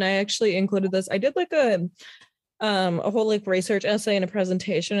percentage, and I actually included this. I did like a whole like research essay and a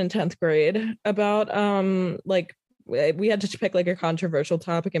presentation in 10th grade about like we had to pick like a controversial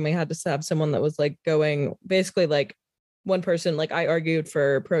topic, and we had to have someone that was like going basically like one person, like I argued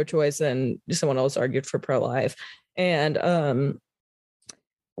for pro-choice and someone else argued for pro-life. And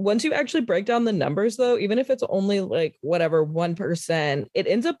once you actually break down the numbers though, even if it's only like whatever 1%, it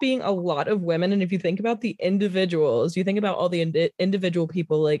ends up being a lot of women. And if you think about the individuals, you think about all the individual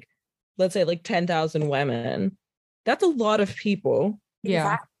people, like let's say like 10,000 women, that's a lot of people. Yeah.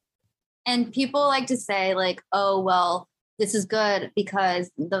 Exactly. And people like to say like, oh, well, this is good because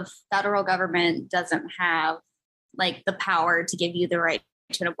the federal government doesn't have like the power to give you the right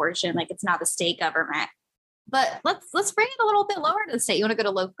to an abortion. Like it's not the state government. But let's bring it a little bit lower to the state. You want to go to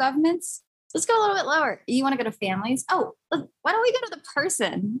local governments? Let's go a little bit lower. You want to go to families? Oh, why don't we go to the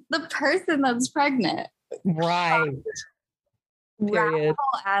person that's pregnant? Right. Radical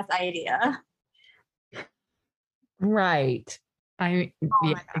ass idea. Right.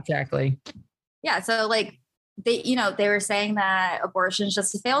 Exactly. Yeah. So like they were saying that abortion is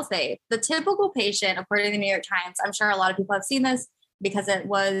just a fail-safe. The typical patient, according to the New York Times, I'm sure a lot of people have seen this because it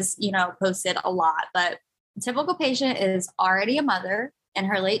was, posted a lot, but the typical patient is already a mother in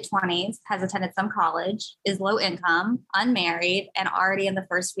her late 20s, has attended some college, is low income, unmarried, and already in the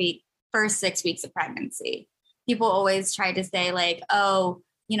first 6 weeks of pregnancy. People always try to say like, oh,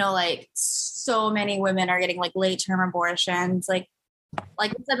 like so many women are getting like late term abortions. Like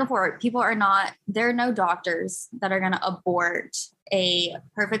we said before, there are no doctors that are going to abort a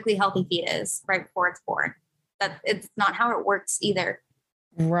perfectly healthy fetus right before it's born. That it's not how it works either.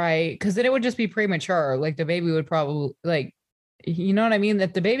 Right. Because then it would just be premature. Like the baby would probably like, you know what I mean?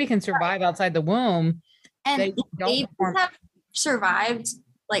 That the baby can survive outside the womb. And babies have survived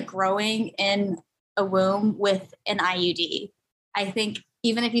like growing in a womb with an IUD. I think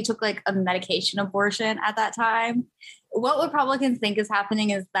even if you took like a medication abortion at that time, what Republicans think is happening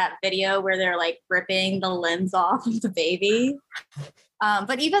is that video where they're like ripping the limbs off of the baby.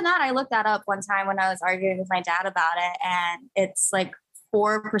 But even that, I looked that up one time when I was arguing with my dad about it, and it's like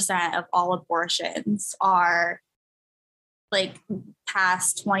 4% of all abortions are like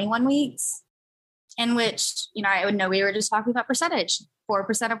past 21 weeks, in which, I would know we were just talking about percentage,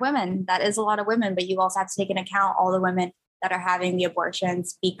 4% of women. That is a lot of women, but you also have to take into account all the women that are having the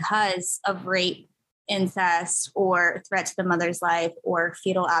abortions because of rape, incest, or threat to the mother's life, or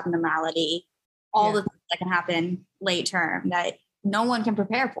fetal abnormality, all the things that can happen late term that no one can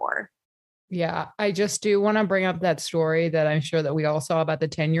prepare for. Yeah, I just do want to bring up that story that I'm sure that we all saw about the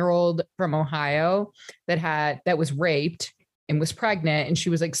 10-year-old from Ohio that was raped and was pregnant, and she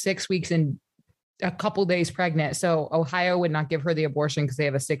was like 6 weeks and a couple days pregnant. So Ohio would not give her the abortion because they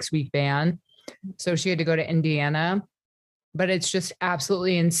have a 6-week ban. So she had to go to Indiana. But it's just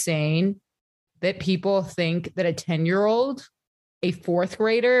absolutely insane that people think that a 10-year-old, a fourth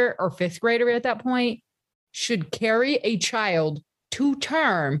grader or fifth grader at that point, should carry a child to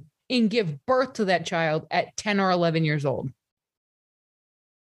term and give birth to that child at 10 or 11 years old.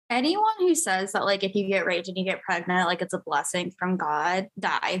 Anyone who says that, like, if you get raped and you get pregnant, like it's a blessing from God,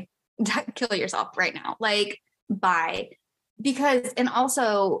 die, kill yourself right now. Like, bye. Because, and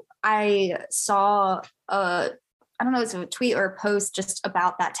also I saw I don't know, it's a tweet or a post just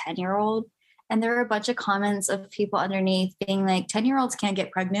about that 10-year-old. And there were a bunch of comments of people underneath being like, 10-year-olds can't get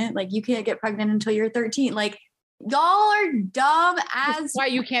pregnant. Like, you can't get pregnant until you're 13. Like, y'all are dumb as This is why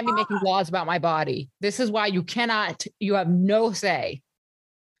you can't be making laws about my body. This is why you have no say.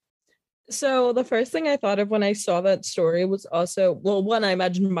 So the first thing I thought of when I saw that story was also, well, one, I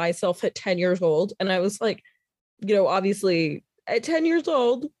imagined myself at 10 years old. And I was like, obviously at 10 years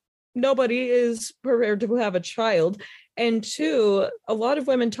old, nobody is prepared to have a child. And two, a lot of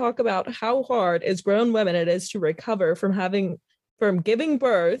women talk about how hard as grown women it is to recover from having from giving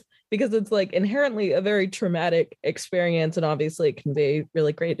birth, because it's like inherently a very traumatic experience, and obviously it can be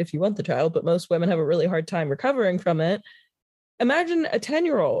really great if you want the child, but most women have a really hard time recovering from it. Imagine a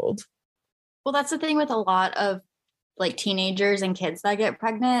 10-year-old. Well, that's the thing with a lot of like teenagers and kids that get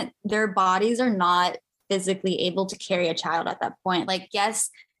pregnant. Their bodies are not physically able to carry a child at that point. Like,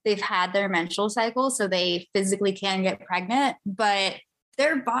 yes, they've had their menstrual cycle, so they physically can get pregnant, but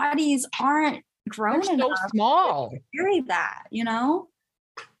their bodies aren't grown They're enough so small to carry that, you know?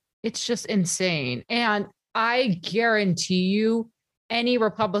 It's just insane. And I guarantee you, any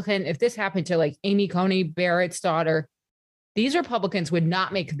Republican, if this happened to like Amy Coney Barrett's daughter, these Republicans would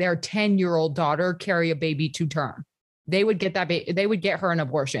not make their 10-year-old daughter carry a baby to term. They would get that they would get her an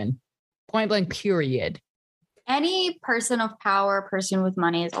abortion. Point blank, period. Any person of power, person with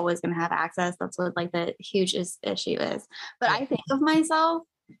money is always going to have access. That's what like the huge issue is. But I think of myself,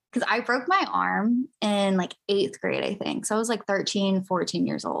 because I broke my arm in like 8th grade, I think. So I was like 13, 14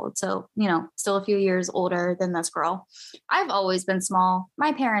 years old. So, you know, still a few years older than this girl. I've always been small.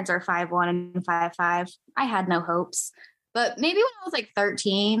 My parents are 5'1" and 5'5". I had no hopes. But maybe when I was like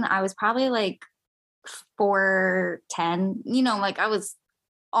 13, I was probably like 4'10", you know, like I was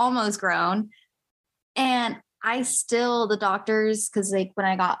almost grown. And the doctors, because like when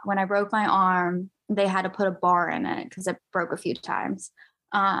I broke my arm, they had to put a bar in it because it broke a few times.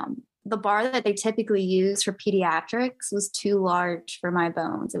 The bar that they typically use for pediatrics was too large for my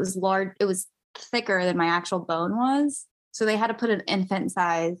bones. It was large. It was thicker than my actual bone was. So they had to put an infant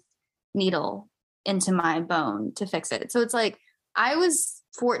size needle into my bone to fix it. So it's like, I was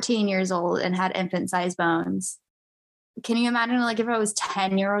 14 years old and had infant size bones. Can you imagine like if I was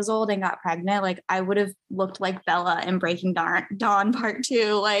 10 years old and got pregnant, like I would have looked like Bella in Breaking Dawn Part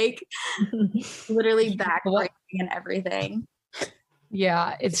 2, like literally back breaking and everything.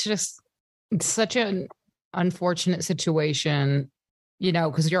 Yeah, it's such an unfortunate situation, you know,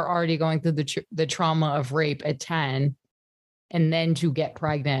 because you're already going through the trauma of rape at 10, and then to get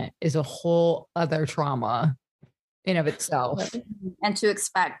pregnant is a whole other trauma in of itself. And to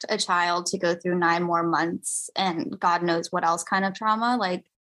expect a child to go through 9 more months and God knows what else kind of trauma, like,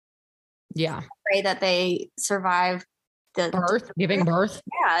 yeah, pray that they survive the giving birth.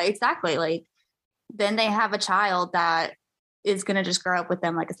 Yeah, exactly. Like, then they have a child that is going to just grow up with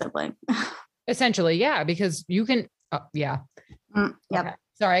them like a sibling. Essentially, yeah, because you can, yeah. Yep. Okay.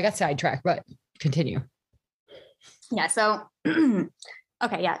 Sorry, I got sidetracked, but continue. Yeah. So,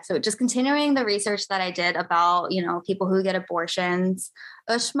 okay. Yeah. So just continuing the research that I did about, you know, people who get abortions,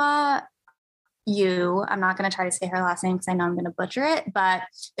 Ushma I'm not going to try to say her last name because I know I'm going to butcher it, but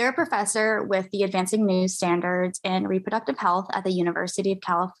they're a professor with the Advancing New Standards in Reproductive Health at the University of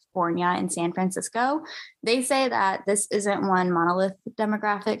California in San Francisco. They say that this isn't one monolith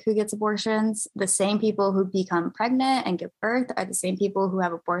demographic who gets abortions. The same people who become pregnant and give birth are the same people who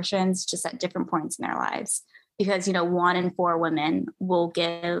have abortions, just at different points in their lives. Because, you know, 1 in 4 women will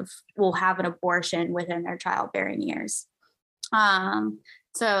have an abortion within their childbearing years.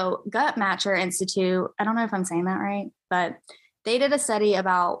 So Gut Matcher Institute, I don't know if I'm saying that right, but they did a study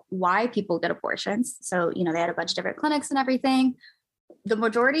about why people get abortions. So, you know, they had a bunch of different clinics and everything. The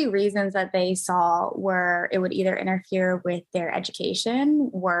majority reasons that they saw were it would either interfere with their education,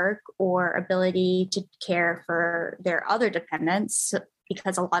 work, or ability to care for their other dependents,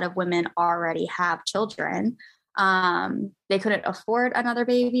 because a lot of women already have children. They couldn't afford another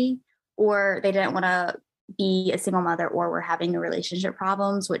baby, or they didn't want to be a single mother, or were having relationship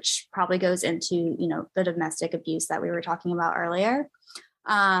problems, which probably goes into, you know, the domestic abuse that we were talking about earlier.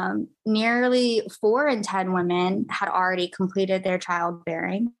 Nearly 4 in 10 women had already completed their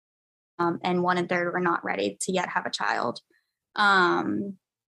childbearing, and 1 in 3 were not ready to yet have a child. And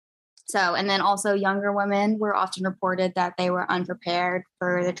then also younger women were often reported that they were unprepared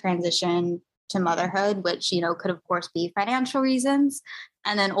for the transition to motherhood, which, you know, could of course be financial reasons.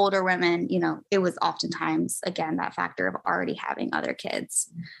 And then older women, you know, it was oftentimes, again, that factor of already having other kids.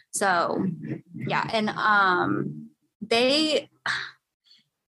 So, yeah. And they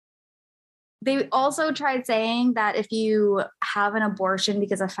also tried saying that if you have an abortion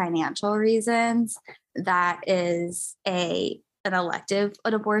because of financial reasons, that is an elective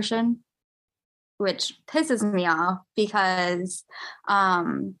abortion, which pisses me off because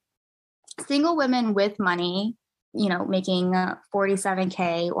single women with money, you know, making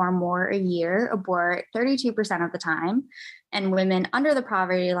 $47K or more a year abort 32% of the time, and women under the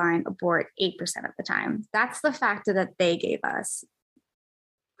poverty line abort 8% of the time. That's the factor that they gave us.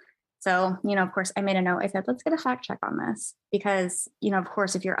 So, you know, of course, I made a note. I said, let's get a fact check on this because, you know, of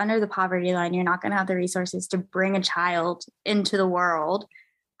course, if you're under the poverty line, you're not going to have the resources to bring a child into the world.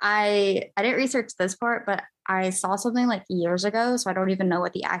 I didn't research this part, but I saw something like years ago, so I don't even know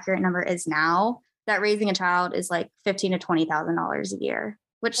what the accurate number is now, that raising a child is like $15,000 to $20,000 a year,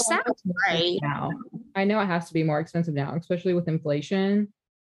 which sounds right. Now. I know it has to be more expensive now, especially with inflation.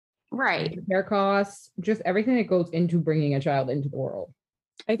 Right. Care costs, just everything that goes into bringing a child into the world.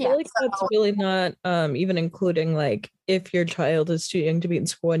 I feel like that's really not even including like if your child is too young to be in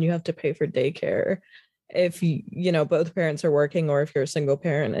school and you have to pay for daycare, if you know both parents are working, or if you're a single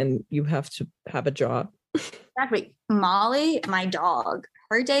parent and you have to have a job. Exactly. Molly, my dog,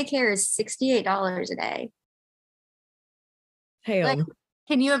 her daycare is $68 a day. Hey, like,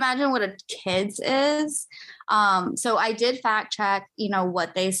 can you imagine what a kid's is? So I did fact check,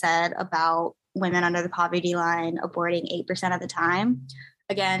 what they said about women under the poverty line aborting 8% of the time.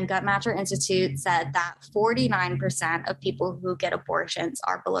 Again, Guttmacher Institute said that 49% of people who get abortions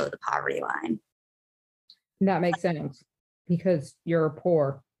are below the poverty line. That makes sense because you're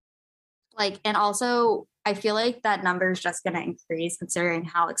poor. And also, I feel like that number is just going to increase considering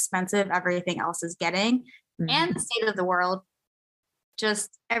how expensive everything else is getting and the state of the world.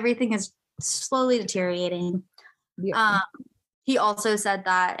 Just everything is slowly deteriorating. Yeah. He also said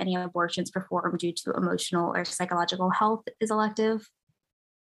that any abortions performed due to emotional or psychological health is elective.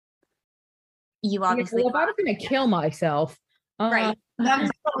 You obviously. Well, if I was going to kill myself. Right. You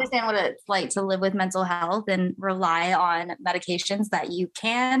obviously understand what it's like to live with mental health and rely on medications that you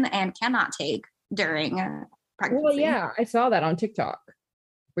can and cannot take during pregnancy. Well, yeah, I saw that on TikTok.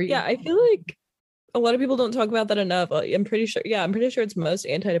 Yeah, I feel like a lot of people don't talk about that enough. I'm pretty sure it's most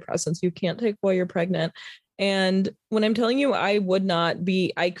antidepressants you can't take while you're pregnant. And when I'm telling you, I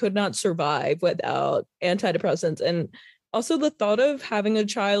could not survive without antidepressants. And also the thought of having a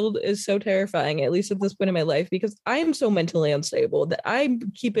child is so terrifying, at least at this point in my life, because I am so mentally unstable that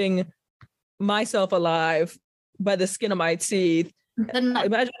I'm keeping myself alive by the skin of my teeth.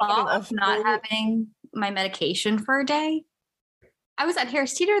 Imagine not having my medication for a day. I was at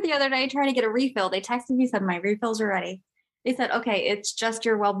Harris Teeter the other day trying to get a refill. They texted me, said my refills are ready. They said, okay, it's just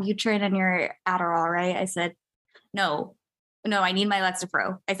your Wellbutrin and your Adderall, right? I said, no, I need my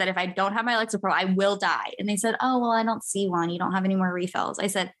Lexapro. I said, if I don't have my Lexapro, I will die. And they said, oh, well, I don't see one. You don't have any more refills. I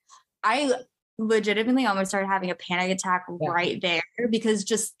said, I legitimately almost started having a panic attack right there because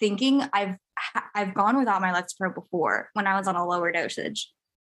just thinking I've gone without my Lexapro before when I was on a lower dosage.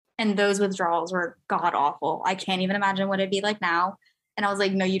 And those withdrawals were god awful. I can't even imagine what it'd be like now. And I was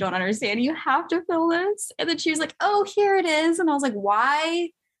like, no, you don't understand. You have to fill this. And then she was like, oh, here it is. And I was like, why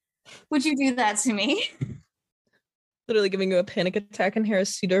would you do that to me? Literally giving you a panic attack in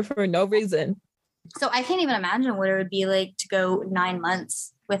Harris Teeter for no reason. So I can't even imagine what it would be like to go 9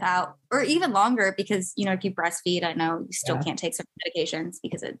 months without, or even longer, because, if you breastfeed, I know you still can't take some medications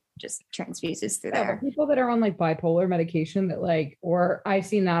because it just transfuses through there. People that are on bipolar medication that or I've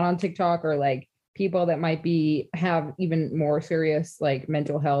seen that on TikTok, or people that might have even more serious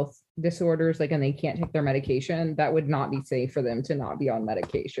mental health disorders, and they can't take their medication, that would not be safe for them to not be on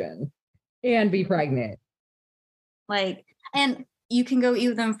medication and be pregnant. And you can go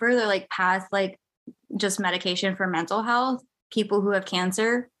even further, past just medication for mental health. People who have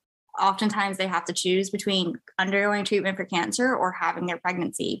cancer, oftentimes they have to choose between undergoing treatment for cancer or having their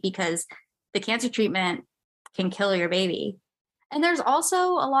pregnancy because the cancer treatment can kill your baby. And there's also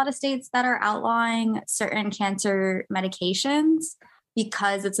a lot of states that are outlawing certain cancer medications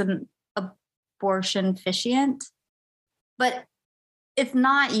because it's an abortion ficient. But it's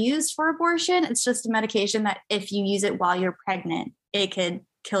not used for abortion. It's just a medication that if you use it while you're pregnant, it could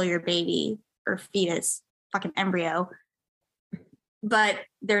kill your baby or fetus, fucking embryo. But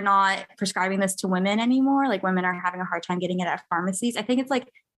they're not prescribing this to women anymore. Women are having a hard time getting it at pharmacies. I think it's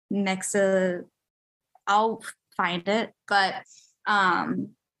next to, I'll find it, but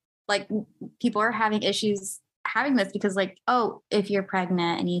people are having issues having this because if you're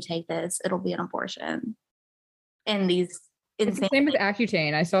pregnant and you take this, it'll be an abortion. And these it's the same with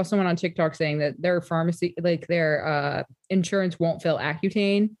Accutane. I saw someone on TikTok saying that their pharmacy, their insurance won't fill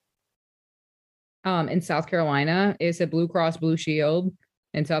Accutane. In South Carolina, it said Blue Cross Blue Shield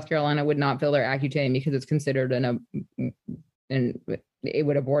in South Carolina would not fill their Accutane because it's considered and it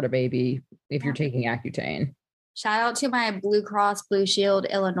would abort a baby if you're taking Accutane. Shout out to my Blue Cross Blue Shield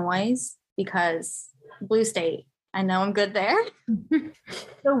Illinois, because blue state. I know I'm good there.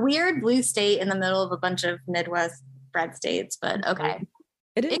 The weird blue state in the middle of a bunch of Midwest red states, but okay.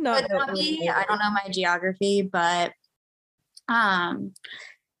 It could not be. I don't know my geography, but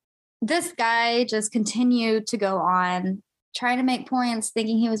this guy just continued to go on trying to make points,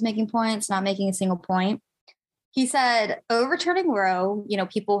 thinking he was making points, not making a single point. He said, overturning Roe,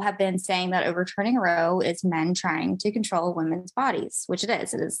 people have been saying that overturning Roe is men trying to control women's bodies, which it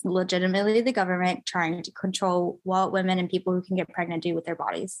is. It is legitimately the government trying to control what women and people who can get pregnant do with their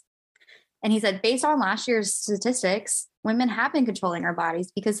bodies. And he said, based on last year's statistics, women have been controlling our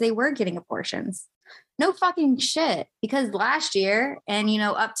bodies because they were getting abortions. No fucking shit. Because last year and,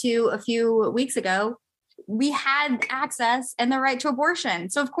 up to a few weeks ago, we had access and the right to abortion.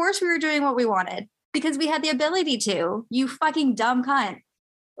 So of course we were doing what we wanted because we had the ability to. You fucking dumb cunt.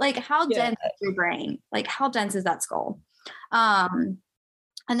 Like, how dense is your brain? Like, how dense is that skull? And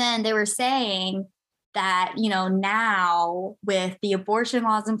then they were saying that, now with the abortion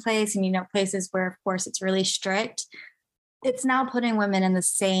laws in place and, places where, of course, it's really strict, it's now putting women in the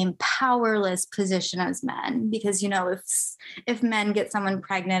same powerless position as men because, if men get someone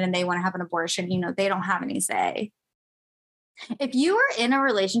pregnant and they want to have an abortion, they don't have any say. If you are in a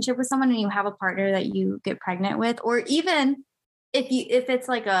relationship with someone and you have a partner that you get pregnant with, or even if it's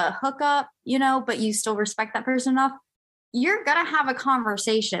like a hookup, but you still respect that person enough, you're going to have a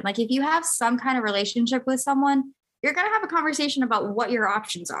conversation. Like if you have some kind of relationship with someone, you're going to have a conversation about what your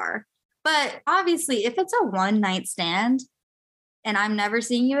options are. But obviously, if it's a one-night stand and I'm never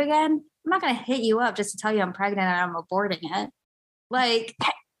seeing you again, I'm not going to hit you up just to tell you I'm pregnant and I'm aborting it. Like,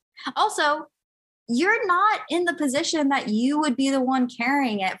 also, you're not in the position that you would be the one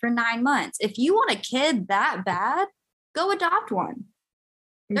carrying it for 9 months. If you want a kid that bad, go adopt one.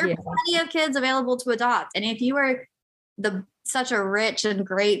 There are plenty of kids available to adopt. And if you are such a rich and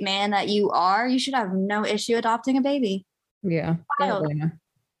great man that you are, you should have no issue adopting a baby. Yeah.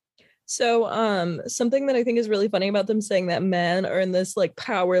 So something that I think is really funny about them saying that men are in this like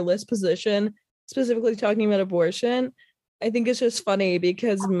powerless position, specifically talking about abortion, I think it's just funny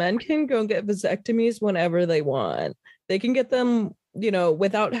because men can go and get vasectomies whenever they want. They can get them,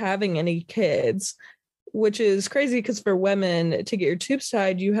 without having any kids, which is crazy because for women to get your tubes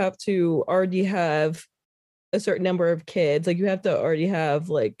tied, you have to already have a certain number of kids. Like you have to already have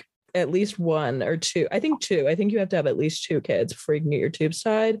like at least one or two. I think two. I think you have to have at least 2 kids before you can get your tubes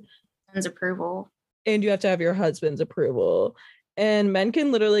tied. Approval. And you have to have your husband's approval. And men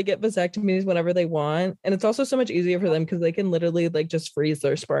can literally get vasectomies whenever they want. And it's also so much easier for them because they can literally like just freeze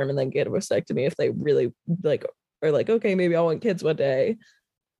their sperm and then get a vasectomy if they really like are like, okay, maybe I'll want kids one day.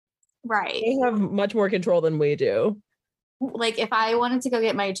 Right. They have much more control than we do. Like if I wanted to go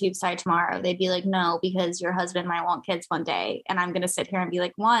get my tubes tied tomorrow, they'd be like, no, because your husband might want kids one day. And I'm going to sit here and be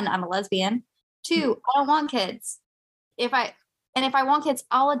like, 1, I'm a lesbian. 2, I don't want kids. If I want kids,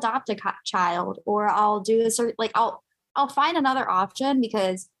 I'll adopt a child or I'll do a certain, like I'll find another option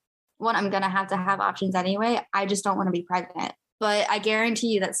because I'm going to have options anyway. I just don't want to be pregnant, but I guarantee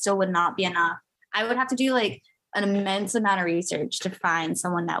you that still would not be enough. I would have to do like an immense amount of research to find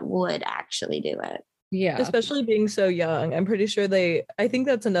someone that would actually do it. Yeah. Especially being so young. I'm pretty sure I think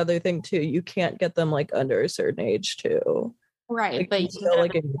that's another thing too. You can't get them like under a certain age too. Right. Like, but still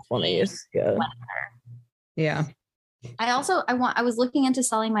like in your 20s. Yeah. Yeah. I was looking into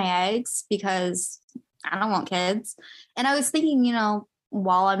selling my eggs because I don't want kids. And I was thinking,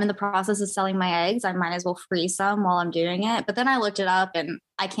 while I'm in the process of selling my eggs, I might as well freeze some while I'm doing it. But then I looked it up and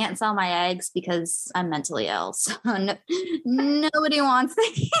I can't sell my eggs because I'm mentally ill. So nobody wants them.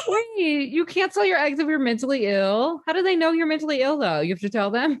 Wait, you can't sell your eggs if you're mentally ill? How do they know you're mentally ill though? You have to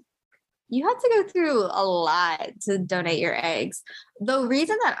tell them? You have to go through a lot to donate your eggs. The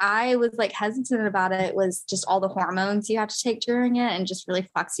reason that I was like hesitant about it was just all the hormones you have to take during it and just really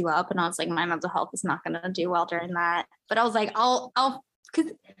fucks you up. And I was like, my mental health is not going to do well during that. But I was like, I'll,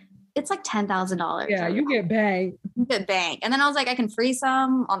 because it's like $10,000. Yeah, you get bang. And then I was like, I can freeze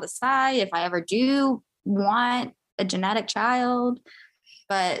some on the side if I ever do want a genetic child.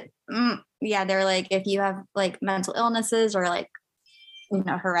 But yeah, they're like, if you have like mental illnesses or like,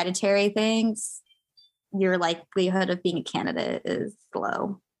 hereditary things, your likelihood of being a candidate is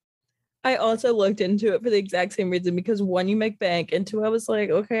low. I also looked into it for the exact same reason because 1, you make bank, and 2, I was like,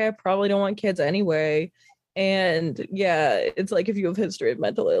 okay, I probably don't want kids anyway. And yeah, it's like if you have history of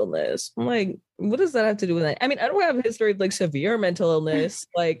mental illness, I'm like, what does that have to do with it? I mean, I don't have a history of like severe mental illness.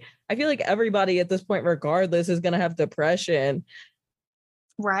 Like, I feel like everybody at this point, regardless, is gonna have depression.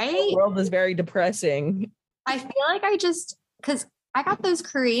 Right? The world is very depressing. I feel like because I got those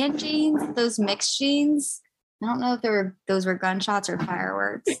Korean genes, those mixed genes. I don't know if those were gunshots or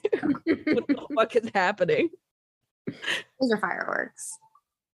fireworks. What the fuck is happening? Those are fireworks.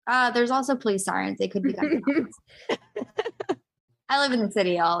 There's also police sirens. They could be gunshots. I live in the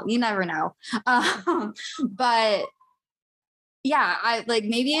city, y'all. You never know. But yeah,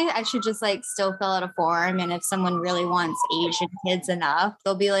 maybe I should just like still fill out a form, and if someone really wants Asian kids enough,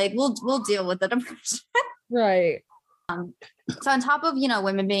 they'll be like, we'll deal with the depression. Right. So on top of,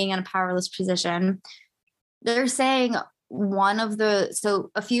 women being in a powerless position, they're saying a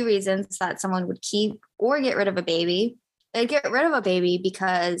few reasons that someone would keep or get rid of a baby. They'd get rid of a baby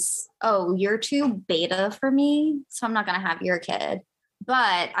because, oh, you're too beta for me, so I'm not going to have your kid.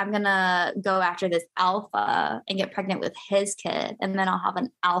 But I'm going to go after this alpha and get pregnant with his kid, and then I'll have an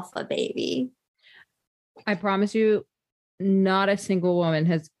alpha baby. I promise you, not a single woman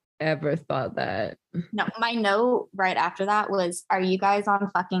has ever thought that. No, my note right after that was, are you guys on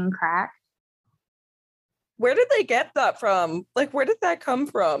fucking crack? Where did they get that from? Like, where did that come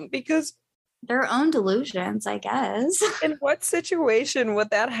from? Because their own delusions, I guess. In what situation would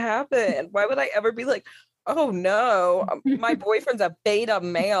that happen? Why would I ever be like, oh no, my boyfriend's a beta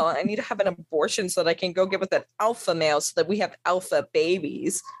male. I need to have an abortion so that I can go get with an alpha male so that we have alpha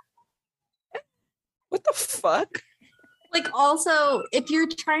babies. What the fuck? Like, also, if you're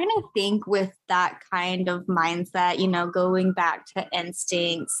trying to think with that kind of mindset, going back to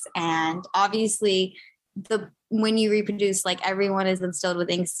instincts, and obviously when you reproduce, like, everyone is instilled with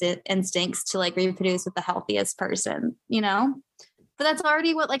instincts to like reproduce with the healthiest person, but that's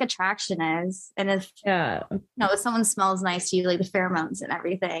already what like attraction is. And if if someone smells nice to you, like the pheromones and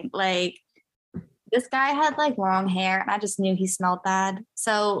everything, like this guy had like long hair and I just knew he smelled bad.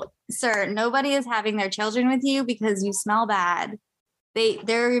 So, sir, nobody is having their children with you because you smell bad.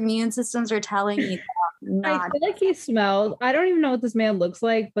 Their immune systems are telling you I feel like he smells. I don't even know what this man looks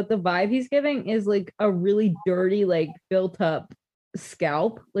like, but the vibe he's giving is like a really dirty, like built up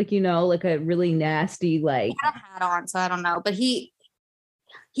scalp, like like a really nasty, like. He had a hat on, so I don't know, but he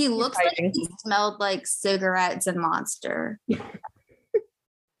looks like he smelled like cigarettes and Monster. Did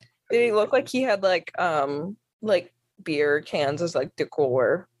he look like he had like beer cans as like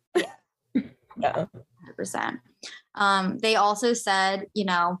decor? Yeah. 100%. They also said,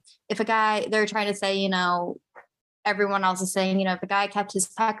 if a guy, they're trying to say, everyone else is saying, if a guy kept his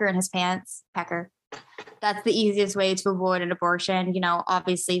pecker in his pants, that's the easiest way to avoid an abortion.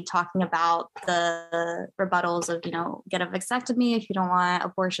 Obviously talking about the rebuttals of, get a vasectomy if you don't want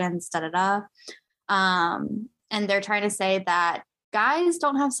abortions, and they're trying to say that guys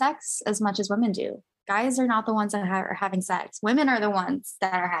don't have sex as much as women do. Guys are not the ones that are having sex. Women are the ones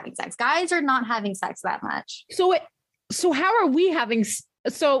that are having sex. Guys are not having sex that much. So how are we having?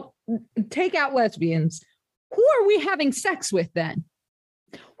 So take out lesbians. Who are we having sex with then?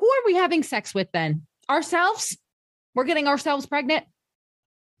 Who are we having sex with then? Ourselves? We're getting ourselves pregnant?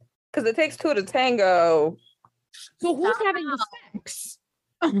 Because it takes two to tango. So who's having the sex?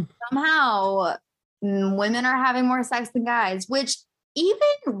 Somehow women are having more sex than guys, which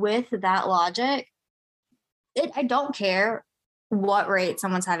even with that logic, I don't care what rate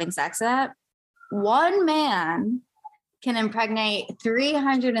someone's having sex at. One man can impregnate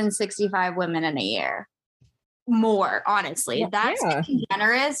 365 women in a year. More, honestly. That's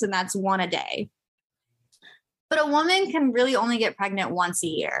generous, and that's one a day. But a woman can really only get pregnant once a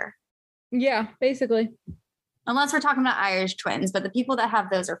year. Yeah, basically. Unless we're talking about Irish twins, but the people that have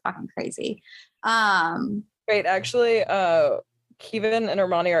those are fucking crazy. Wait, actually, Kevin and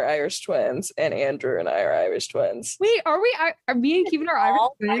Armoni are Irish twins, and Andrew and I are Irish twins. Wait, are me and Kevin are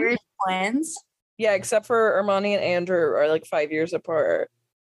Irish twins? Yeah, except for Armoni and Andrew are like 5 years apart.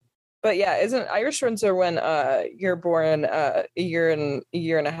 But yeah, isn't Irish twins are when you're born a year and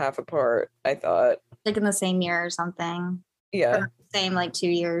a half apart, I thought. Like in the same year or something. Yeah. Or same like 2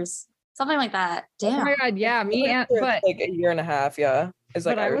 years. Something like that. Damn. Oh my god, yeah. But like a year and a half, yeah. It's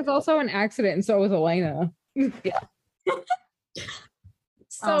like but I was also an accident, and so was Elena. Yeah.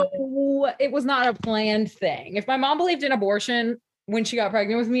 So it was not a planned thing. If my mom believed in abortion when she got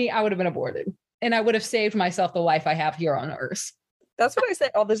pregnant with me, I would have been aborted. And I would have saved myself the life I have here on Earth. That's what I say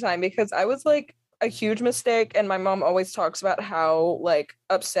all the time, because I was like a huge mistake. And my mom always talks about how like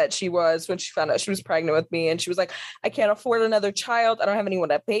upset she was when she found out she was pregnant with me. And she was like, I can't afford another child. I don't have anyone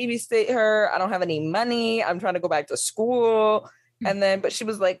to babysit her. I don't have any money. I'm trying to go back to school. And then, but she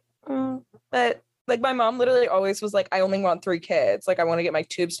was like, but like my mom literally always was like, I only want 3 kids. Like I want to get my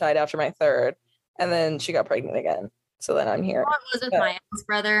tubes tied after my 3rd. And then she got pregnant again. So then I'm here. It was with my ex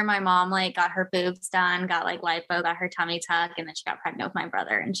brother. My mom like got her boobs done, got like lipo, got her tummy tuck, and then she got pregnant with my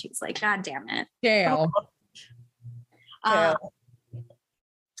brother. And she was like, God damn it. Damn. But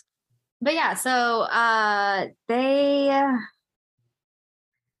yeah, so they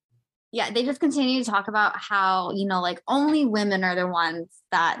just continue to talk about how, like only women are the ones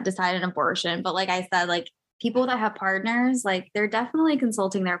that decide an abortion. But like I said, like people that have partners, like they're definitely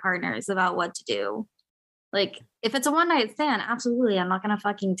consulting their partners about what to do. Like if it's a one night stand, absolutely, I'm not going to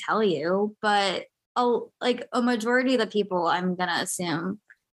fucking tell you. But like a majority of the people, I'm going to assume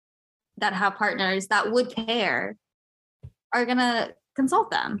that have partners that would care are gonna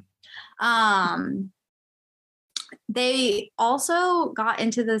consult them. They also got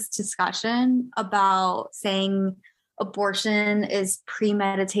into this discussion about saying abortion is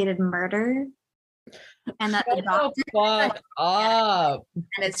premeditated murder, and that the doctor fuck up.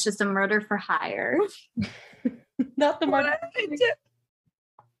 and it's just a murder for hire. Not the murder.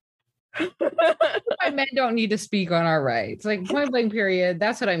 Why men don't need to speak on our rights. Like point blank period.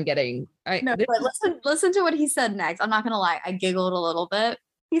 That's what I'm getting. No, but listen to what he said next. I'm not gonna lie, I giggled a little bit.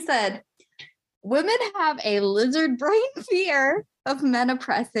 He said, women have a lizard brain fear of men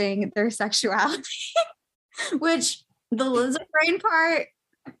oppressing their sexuality. Which the lizard brain part,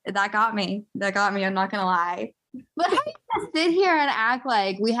 that got me. I'm not gonna lie. But how do you sit here and act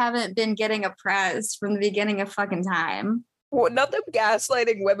like we haven't been getting oppressed from the beginning of fucking time? Well, not them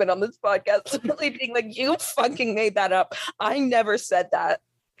gaslighting women on this podcast, literally being like, you fucking made that up. I never said that.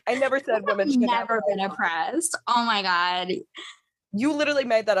 I never said women should never been oppressed. Oh my God. You literally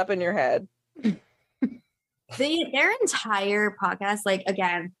made that up in your head. Their entire podcast, like,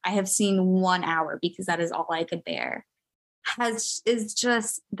 again, I have seen 1 hour because that is all I could bear, is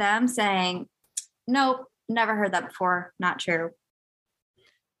just them saying, nope, never heard that before. Not true.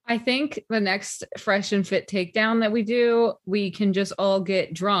 I think the next Fresh and Fit takedown that we do, we can just all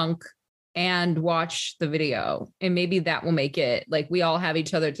get drunk and watch the video. And maybe that will make it like we all have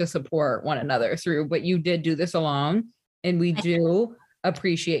each other to support one another through. But you did do this alone. And we do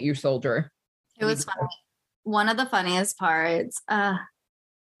appreciate you, soldier. It was funny. One of the funniest parts,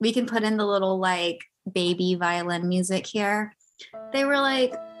 we can put in the little like baby violin music here. They were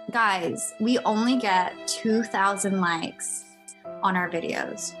like, guys, we only get 2,000 likes on our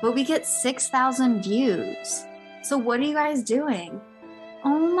videos, but we get 6,000 views. So what are you guys doing?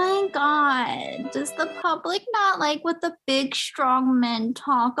 Oh my God. Does the public not like what the big strong men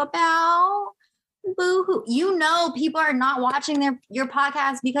talk about? Boo-hoo. You know, people are not watching your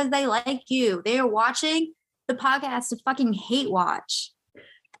podcast because they like you. They are watching the podcast to fucking hate watch.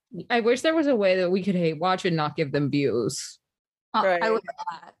 I wish there was a way that we could hate watch and not give them views. Right. I would love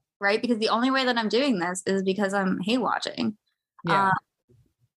that, right? Because the only way that I'm doing this is because I'm hate watching. Yeah.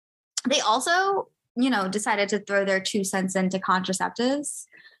 They also, decided to throw their 2 cents into contraceptives.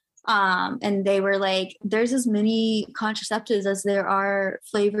 And they were like, there's as many contraceptives as there are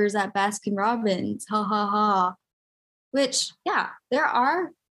flavors at Baskin Robbins. Ha ha ha. Which, yeah, there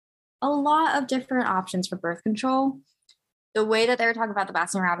are a lot of different options for birth control. The way that they were talking about the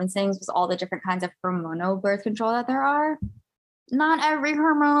Baskin Robbins things was all the different kinds of hormonal birth control that there are. Not every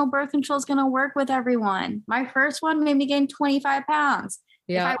hormonal birth control is going to work with everyone. My first one made me gain 25 pounds.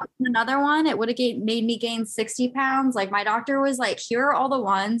 Yeah. If I went another one, it would have made me gain 60 pounds. Like my doctor was like, here are all the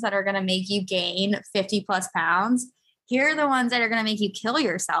ones that are going to make you gain 50 plus pounds. Here are the ones that are going to make you kill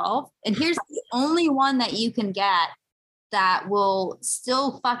yourself. And here's the only one that you can get that will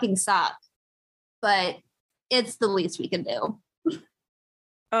still fucking suck. But it's the least we can do.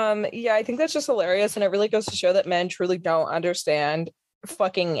 Yeah, I think that's just hilarious. And it really goes to show that men truly don't understand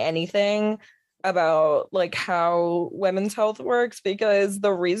fucking anything about like how women's health works, because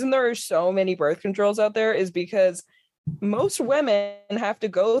the reason there are so many birth controls out there is because most women have to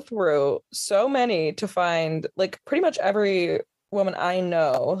go through so many to find, like, pretty much every woman I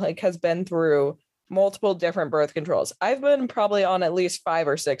know like has been through multiple different birth controls. I've been probably on at least 5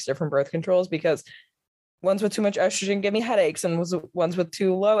 or 6 different birth controls because ones with too much estrogen give me headaches, and ones with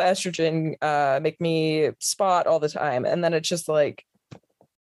too low estrogen make me spot all the time. And then it's just like,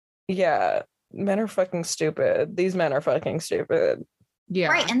 yeah, men are fucking stupid. These men are fucking stupid. Yeah.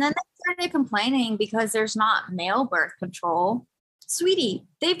 Right. And then they started complaining because there's not male birth control. Sweetie,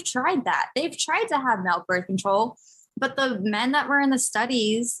 they've tried that. They've tried to have male birth control, but the men that were in the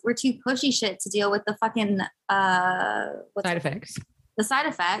studies were too pushy shit to deal with the fucking side effects. The side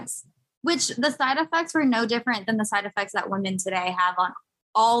effects, which the side effects were no different than the side effects that women today have on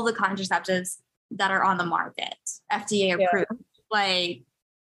all the contraceptives that are on the market, FDA approved. Yeah. Like,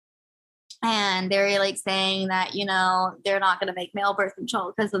 and they're like saying that, they're not going to make male birth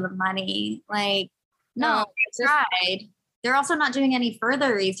control because of the money. Like, no, they tried. They're also not doing any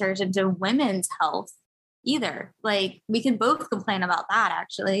further research into women's health either. Like, we can both complain about that,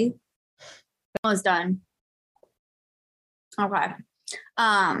 actually. Almost done. Okay.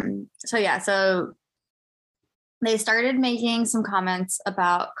 So they started making some comments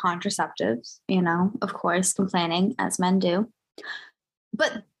about contraceptives, of course, complaining as men do.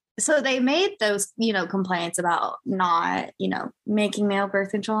 But so they made those, complaints about not, making male birth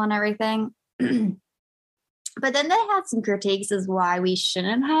control and everything. But then they had some critiques as why we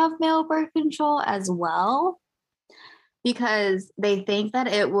shouldn't have male birth control as well. because they think that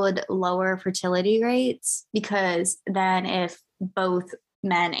it would lower fertility rates, because then if both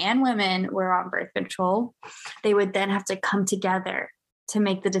men and women were on birth control, they would then have to come together to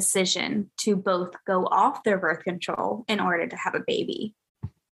make the decision to both go off their birth control in order to have a baby.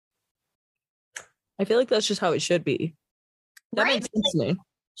 I feel like that's just how it should be. That Right? makes sense to me.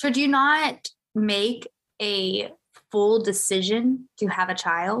 Should you not make a full decision to have a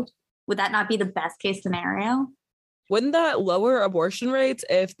child? Would that not be the best case scenario? Wouldn't that lower abortion rates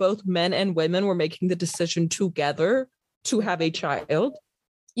if both men and women were making the decision together to have a child?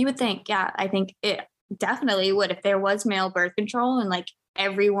 You would think, yeah, I think it definitely would. If there was male birth control and like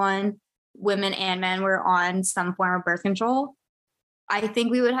everyone, women and men, were on some form of birth control, I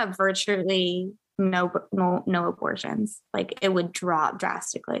think we would have virtually no abortions. Like it would drop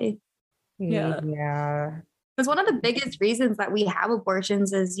drastically. Yeah. Because one of the biggest reasons that we have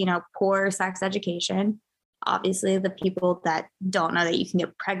abortions is, poor sex education. Obviously, the people that don't know that you can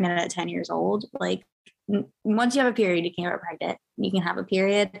get pregnant at 10 years old, like once you have a period, you can get pregnant. You can have a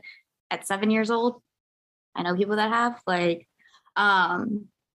period at 7 years old. I know people that have and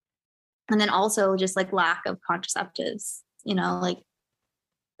then also just like lack of contraceptives, like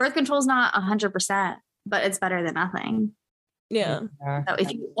birth control is not 100%, but it's better than nothing. Yeah. So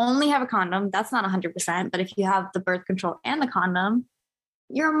if you only have a condom, that's not 100%. But if you have the birth control and the condom,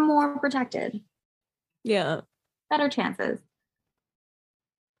 you're more protected. Yeah. Better chances.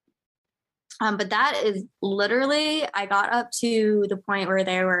 But that is literally, I got up to the point where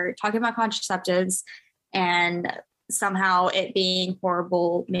they were talking about contraceptives and somehow it being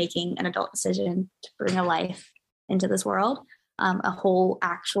horrible, making an adult decision to bring a life into this world. A whole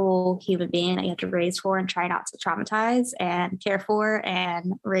actual human being that you have to raise for and try not to traumatize and care for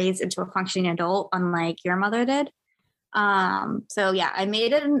and raise into a functioning adult, unlike your mother did. So yeah, I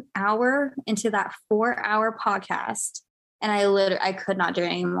made it an hour into that 4-hour podcast and I could not do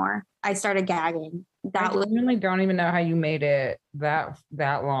it anymore. I started gagging. I really don't even know how you made it that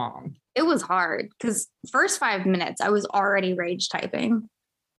long. It was hard because first 5 minutes I was already rage typing.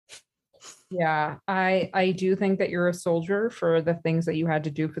 Yeah, I do think that you're a soldier for the things that you had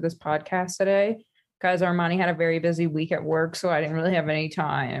to do for this podcast today, because Armoni had a very busy week at work, so I didn't really have any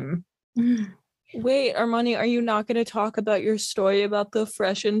time. Wait, Armoni, are you not going to talk about your story about the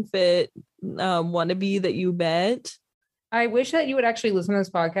fresh and fit wannabe that you met? I wish that you would actually listen to this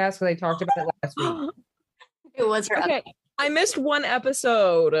podcast because I talked about it last week. It was her. Okay, I missed one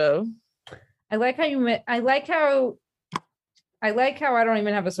episode. I like how I don't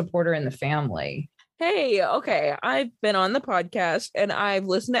even have a supporter in the family. Hey, okay. I've been on the podcast and I've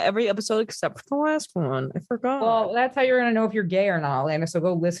listened to every episode except for the last one. I forgot. Well, that's how you're going to know if you're gay or not, Elena. So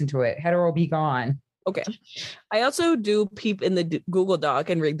go listen to it. Hetero be gone. Okay. I also do peep in the Google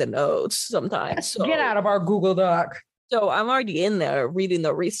Doc and read the notes sometimes. So. Get out of our Google Doc. So I'm already in there reading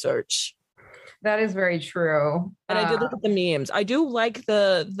the research. That is very true. And I did look at the memes. I do like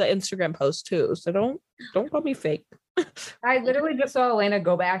the Instagram post too. So don't call me fake. I literally just saw Elena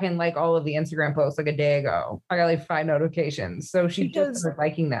go back and like all of the Instagram posts like a day ago. I got like 5 notifications. So she just started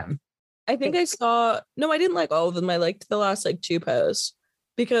liking them. I think I didn't like all of them. I liked the last like 2 posts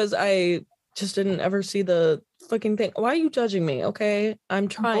because I just didn't ever see the fucking thing. Why are you judging me? Okay. I'm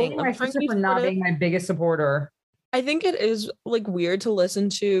trying. I'm trying for not being my biggest supporter. I think it is like weird to listen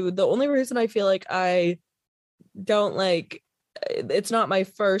to. The only reason I feel like I don't like it's not my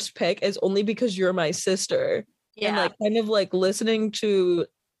first pick is only because you're my sister. Yeah. And like kind of like listening to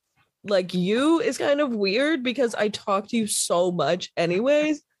like you is kind of weird because I talk to you so much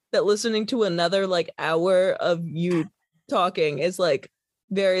anyways that listening to another like hour of you talking is like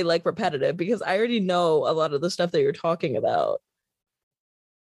very like repetitive because I already know a lot of the stuff that you're talking about.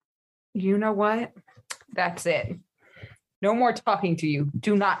 You know what? That's it. No more talking to you.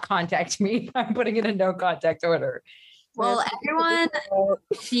 Do not contact me. I'm putting in a no contact order. Well, everyone,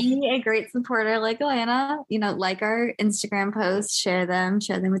 be a great supporter like Elena. Like our Instagram posts, share them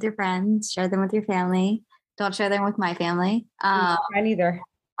with your friends, share them with your family. Don't share them with my family. Mine either.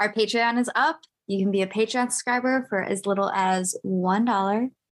 Our Patreon is up. You can be a Patreon subscriber for as little as $1.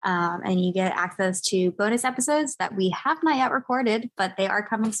 And you get access to bonus episodes that we have not yet recorded, but they are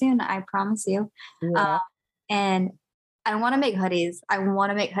coming soon. I promise you. Yeah. And I want to make hoodies. I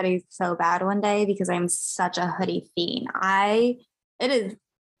want to make hoodies so bad one day because I'm such a hoodie fiend. It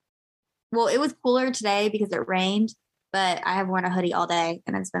was cooler today because it rained, but I have worn a hoodie all day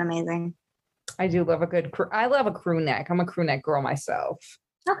and it's been amazing. I do love I love a crew neck. I'm a crew neck girl myself.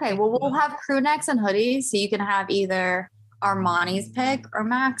 Okay. Well, we'll have crew necks and hoodies. So you can have either Armoni's pick or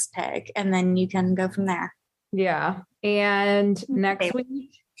Mac's pick, and then you can go from there. Yeah. And next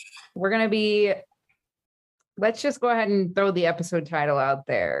week, we're going to be let's just go ahead and throw the episode title out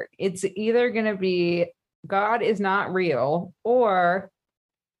there. It's either going to be God is not real or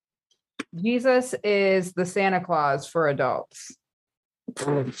Jesus is the Santa Claus for adults.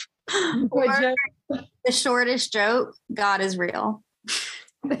 Or the shortest joke, God is real.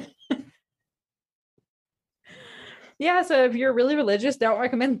 Yeah, so if you're really religious, don't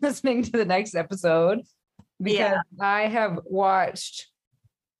recommend listening to the next episode because I have watched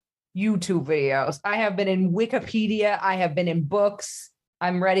YouTube videos. I have been in Wikipedia. I have been in books.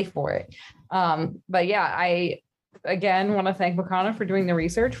 I'm ready for it. But yeah, I again want to thank Makana for doing the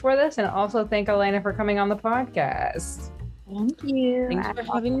research for this and also thank Elena for coming on the podcast. Thank you. Thanks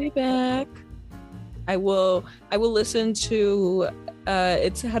for having me back. I will listen to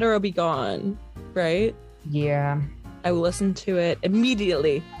It's Hetero Be Gone, right? Yeah. I will listen to it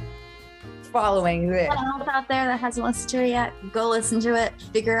immediately. Following this. Anyone else out there that hasn't listened to it yet, go listen to it.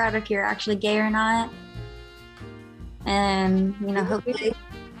 Figure out if you're actually gay or not. And, you know, hopefully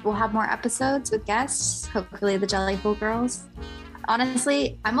we'll have more episodes with guests. Hopefully the Jellyful Girls.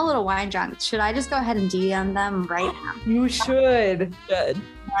 Honestly, I'm a little wine drunk. Should I just go ahead and DM them right now? You should. Good.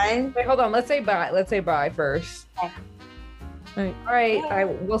 Right? Wait, hold on. Let's say bye. Let's say bye first. Okay. All right.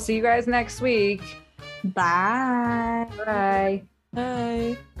 We'll see you guys next week. Bye. Bye.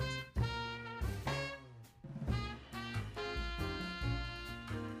 Bye.